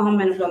 más o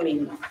menos lo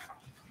mismo.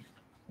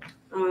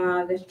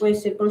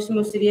 Después el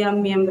próximo sería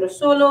miembro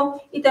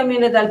solo y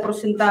también le da el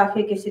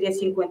porcentaje que sería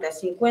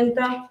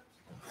 50-50.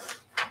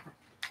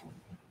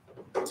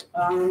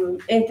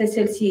 Este es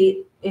el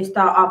si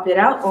está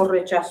operado o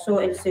rechazó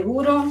el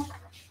seguro.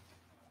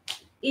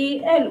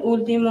 Y el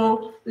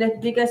último, la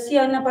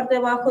explicación en la parte de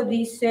abajo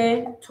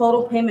dice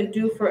total payment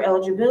due for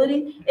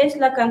eligibility. Es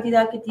la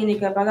cantidad que tiene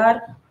que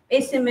pagar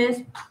ese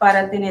mes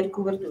para tener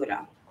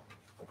cobertura.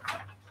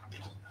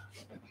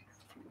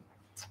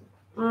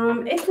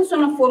 Estos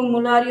son los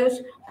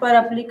formularios para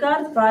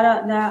aplicar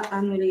para la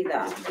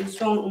anualidad y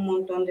son un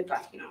montón de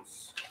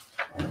páginas.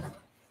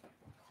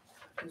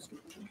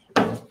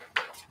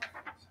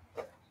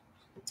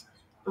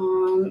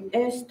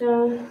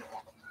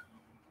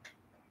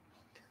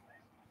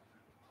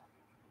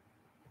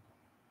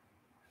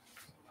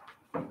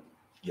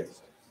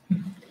 Yes.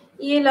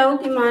 Y la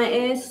última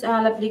es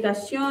la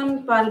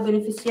aplicación para el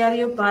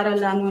beneficiario para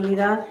la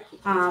anualidad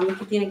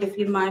que tiene que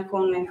firmar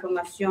con la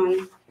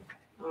información,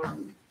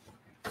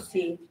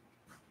 sí,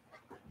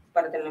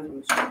 para tener la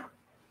información.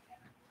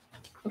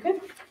 ¿Ok?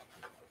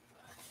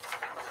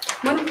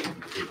 Bueno,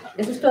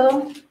 eso es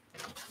todo.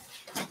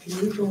 Can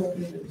we go over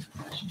the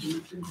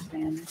questions in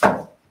Spanish?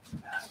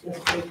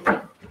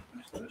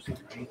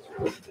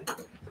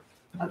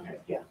 Okay,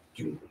 yeah.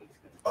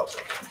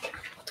 Okay.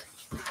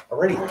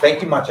 Alrighty,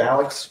 thank you much,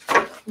 Alex.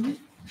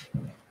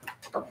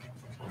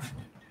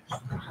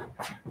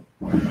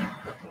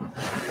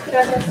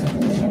 Gracias.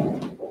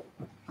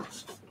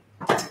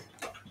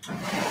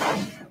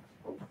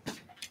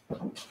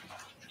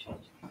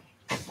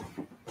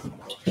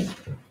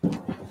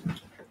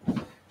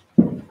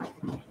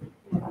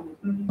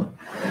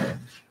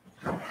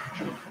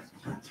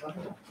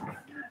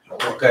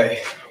 Ok,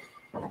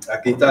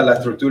 aquí está la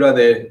estructura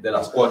de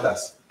las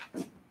cuotas.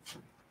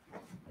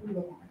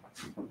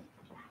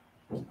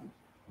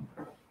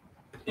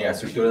 Y la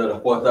estructura de las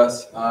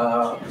cuotas.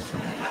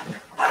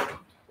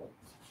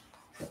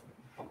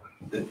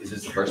 Is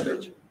this the first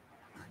page?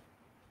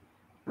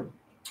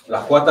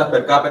 Las cuotas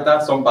per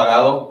cápita son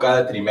pagadas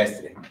cada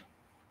trimestre.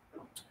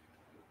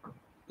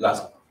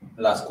 Las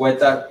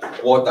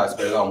cuotas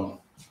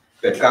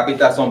per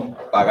cápita son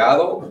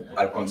pagados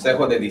al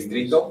Consejo de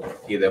Distrito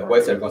y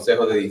después el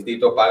Consejo de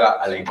Distrito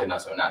paga a la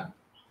internacional.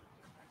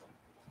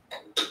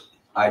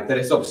 Hay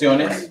 3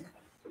 opciones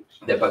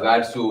de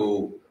pagar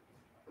sus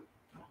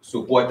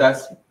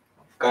cuotas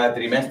cada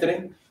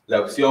trimestre.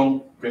 La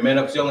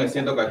primera opción es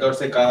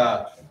 114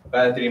 cada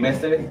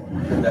trimestre.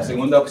 La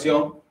segunda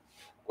opción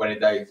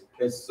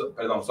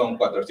son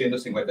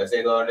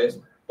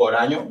 $456 por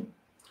año.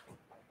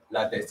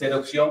 La tercera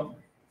opción,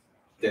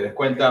 te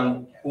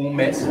descuentan un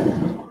mes,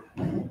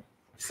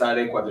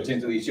 sale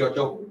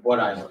 418 por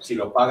año, si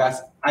lo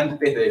pagas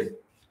antes del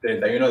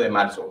 31 de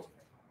marzo.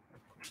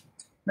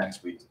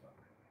 Next, please.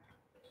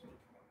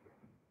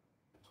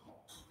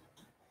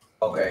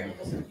 Ok.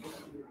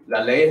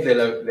 Las leyes de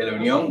la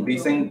Unión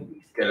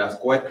dicen que las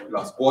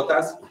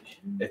cuotas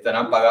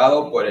estarán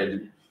pagadas por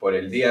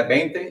el día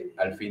 20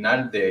 al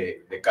final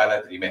de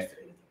cada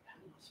trimestre.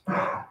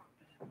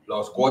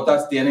 Las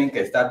cuotas tienen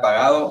que estar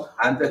pagadas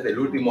antes del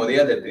último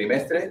día del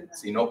trimestre,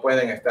 si no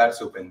pueden estar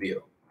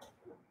suspendidos.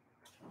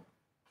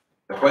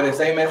 Después de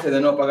 6 meses de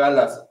no pagar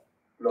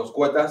las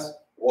cuotas,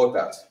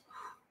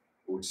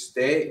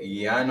 usted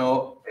ya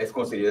no es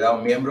considerado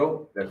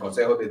miembro del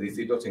Consejo de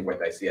Distrito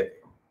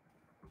 57.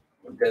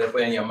 Ustedes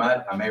pueden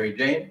llamar a Mary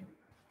Jane,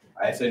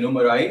 a ese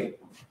número ahí,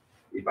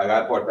 y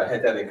pagar por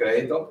tarjeta de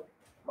crédito,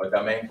 o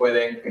también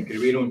pueden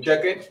escribir un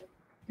cheque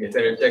y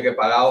hacer el cheque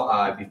pagado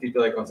al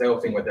Distrito de Consejo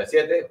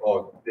 57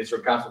 o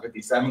District Council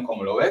 57,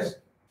 como lo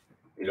ves,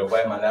 y lo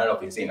pueden mandar a la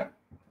oficina.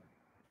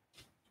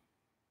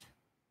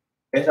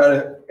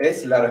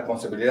 Es la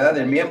responsabilidad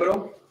del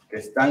miembro que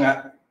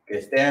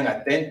estén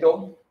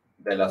atentos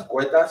de las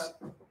cuotas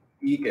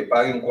y que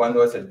paguen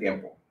cuando es el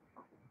tiempo.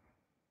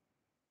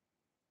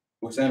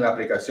 Usen la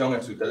aplicación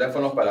en su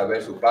teléfono para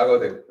ver su pago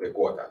de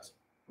cuotas.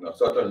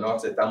 Nosotros no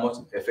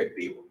aceptamos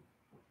efectivo.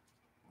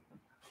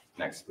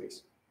 Next,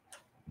 please.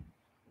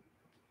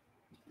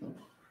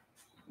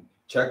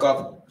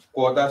 Check-off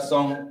cuotas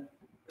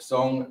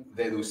son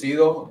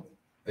deducidos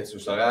de su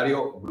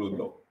salario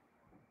bruto.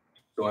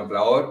 Su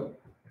empleador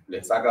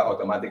le saca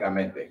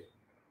automáticamente.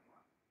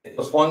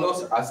 Estos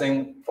fondos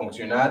hacen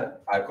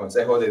funcionar al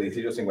Consejo de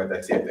Distrito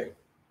 57.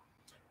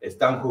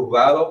 Están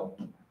juzgados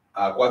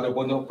a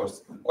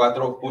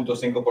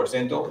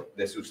 4.5%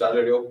 de su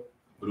salario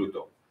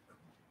bruto.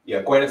 Y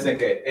acuérdense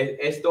que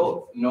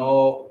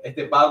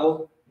este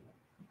pago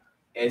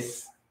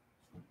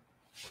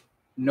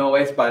no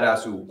es para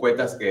sus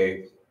cuentas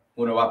que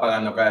uno va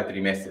pagando cada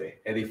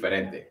trimestre. Es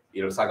diferente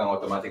y lo sacan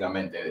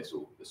automáticamente de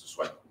su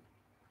sueldo.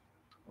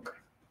 Okay.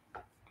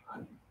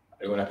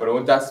 ¿Algunas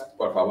preguntas?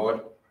 Por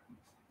favor,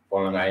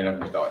 pongan ahí en la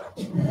computadora.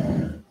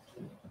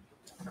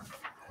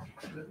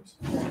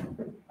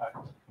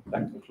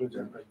 That concludes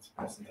our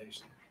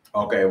presentation.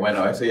 Ok,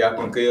 bueno, eso ya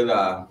concluye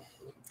la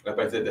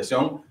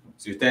presentación.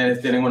 Si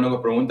ustedes tienen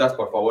algunas preguntas,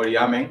 por favor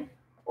llamen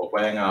o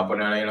pueden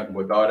poner ahí en la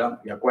computadora.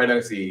 Y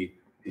acuérdense, si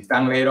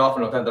están laid off o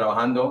no están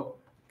trabajando,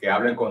 que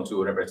hablen con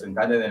su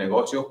representante de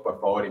negocios,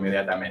 por favor,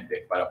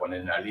 inmediatamente, para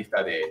poner en la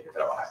lista de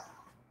trabajar.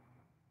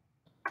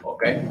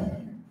 Ok,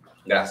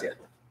 gracias.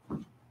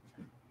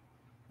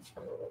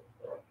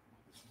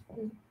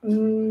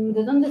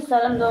 ¿De dónde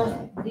salen los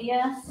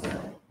días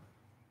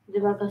de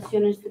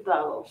vacaciones de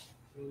pago?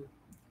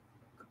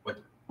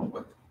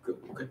 Okay.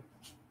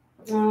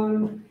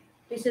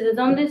 Dice, ¿de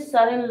dónde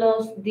salen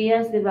los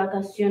días de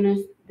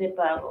vacaciones de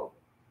pago?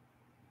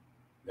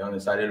 ¿De dónde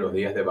salen los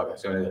días de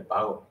vacaciones de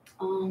pago?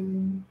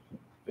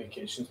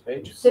 Vacations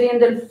page. Serían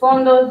del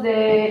fondo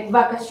de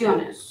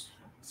vacaciones.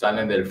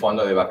 Salen del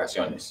fondo de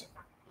vacaciones.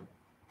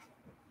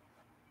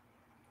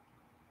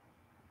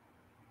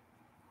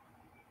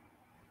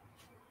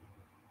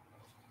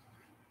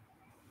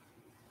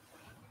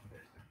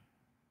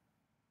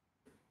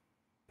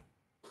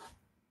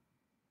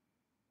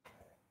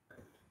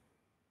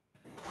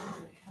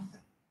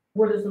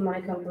 Where does the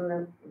money come from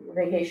the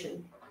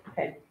vacation?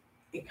 Okay.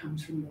 It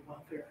comes from the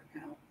welfare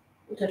account.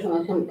 It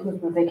comes from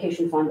the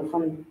vacation fund,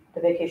 from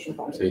the vacation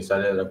fund. Sí,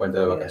 sale de la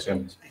cuenta de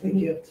vacaciones. I think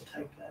you have to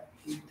type that.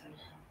 You type that.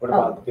 What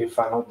about the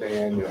final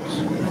day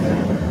annuals?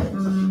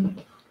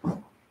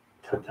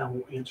 That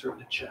will answer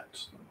the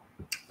checks.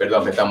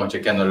 Perdón, que estamos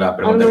chequeando las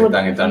preguntas que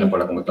están entrando por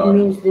la computadora.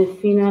 Means de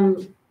final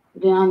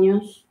de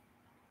años.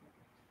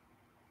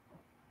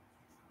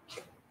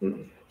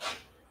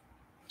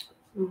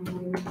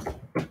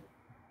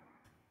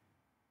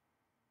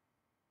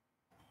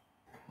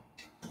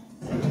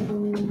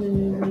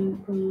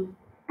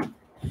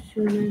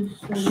 Sale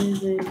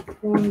del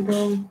fondo.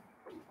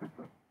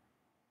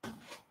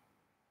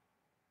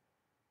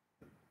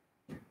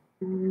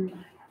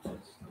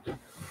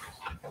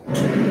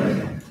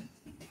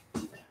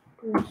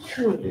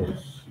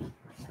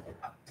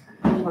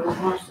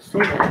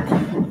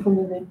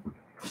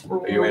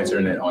 Are you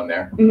answering it on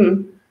there?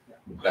 Mm-hmm.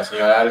 La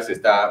señora Alex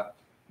está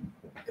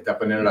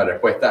poniendo la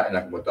respuesta en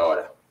la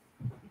computadora.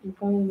 El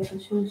pago de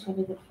vacaciones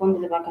sale del fondo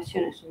de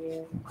vacaciones.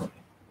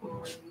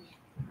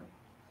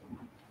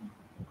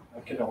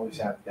 could always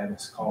have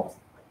Dennis call.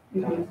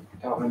 Mhm.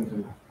 Tell him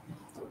to.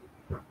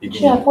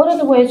 Jeff, what are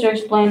the ways to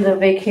explain the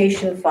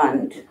vacation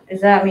fund?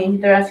 Does that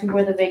mean they're asking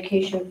where the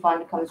vacation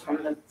fund comes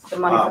from, the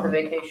money for the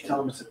vacation? Tell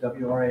them it's a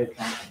WRA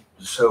account.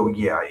 So,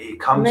 yeah, it You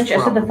comes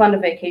mentioned, I said the from, fund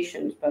of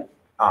vacations, but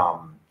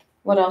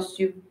what else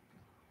do you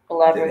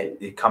elaborate?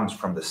 it comes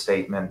from the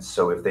statement.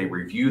 So if they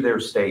review their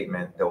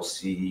statement, they'll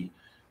see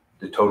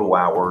the total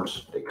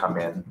hours that come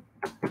in.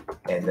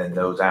 And then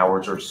those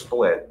hours are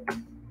split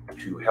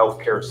to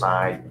healthcare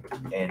side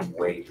and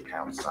wage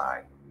account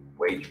side.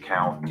 Wage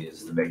account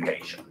is the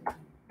vacation.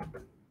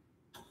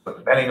 But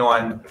depending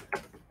on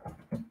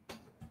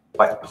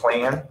what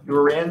plan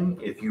you're in,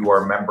 if you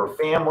are a member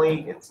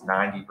family, it's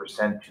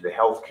 90% to the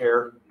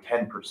healthcare,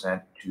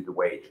 10% to the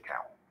wage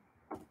account,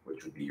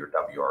 which would be your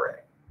WRA.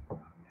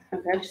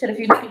 Okay, I just said if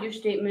you look at your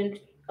statement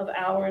of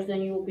hours,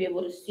 then you will be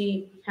able to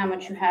see how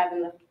much you have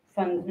in the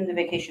fund, in the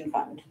vacation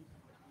fund.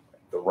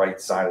 The right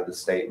side of the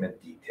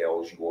statement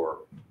details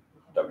your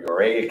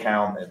WRA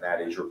account, and that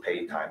is your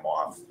paid time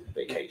off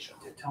vacation.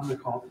 Tell them to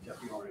call the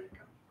WRA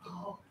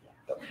account.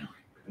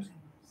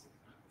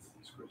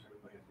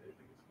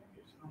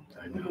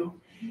 I know.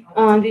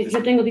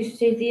 Yo tengo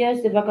 16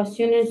 días de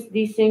vacaciones,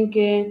 dicen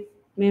que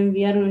me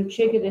enviaron un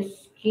cheque de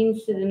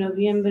 15 de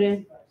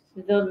noviembre,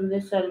 ¿de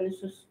dónde salen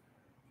esos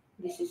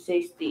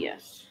 16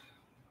 días?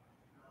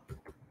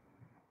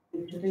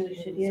 Yo tengo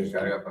 16 días. Se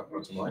carga para el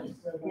próximo año.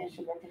 Ya,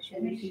 esas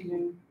vacaciones y me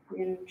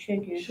enviaron un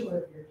cheque.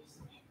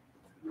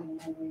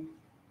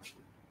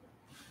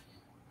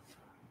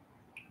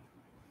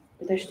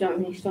 But he's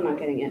still not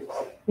getting it.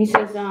 He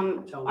says,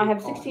 I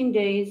have 16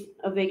 days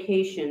of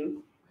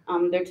vacation.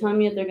 They're telling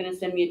me that they're gonna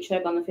send me a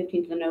check on the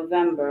 15th of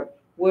November.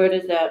 Where do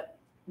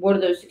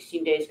those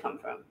 16 days come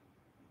from?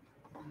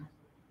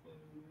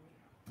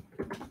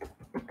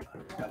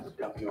 That's a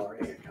WRA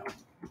account.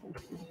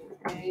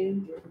 Okay.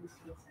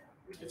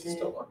 It's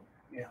still on.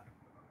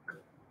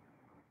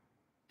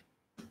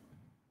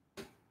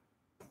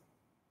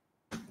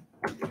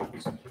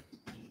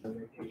 The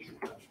vacation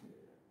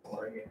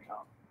WRA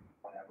account,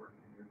 whatever,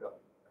 in your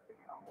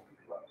account will be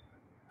closed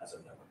as of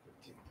November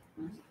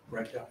 15th.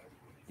 Right, Jeff?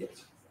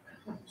 Yes.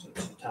 So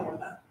tell them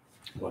that.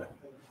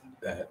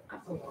 That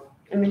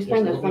And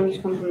explain those funds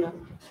come from the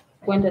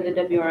cuenta de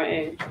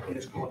WRA. It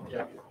is called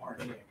WRA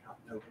account,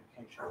 no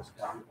vacation, it's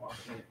WRA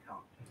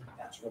account.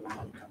 That's where the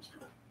money comes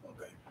from.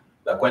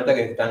 La cuenta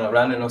que están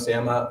hablando no se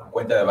llama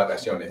cuenta de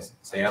vacaciones,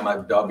 se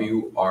llama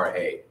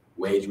WRA,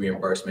 Wage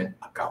Reimbursement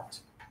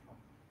Account.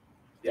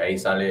 Y ahí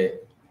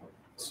sale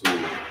su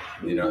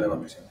dinero de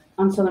vacaciones.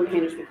 On Southern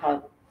Plains, we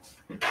call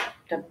it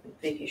the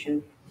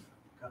vacation.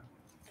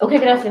 Okay,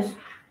 gracias.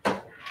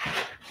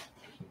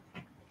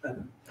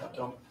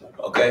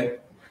 Ok,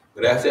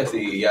 gracias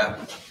y ya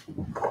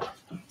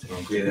se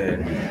concluye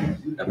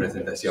la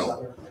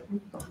presentación.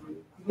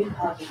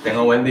 Tenga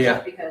un buen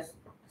día. Because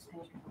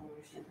Spanish people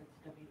understand the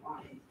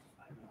WRA.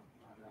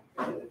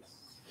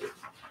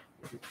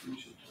 You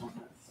should tell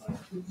them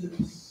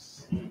that.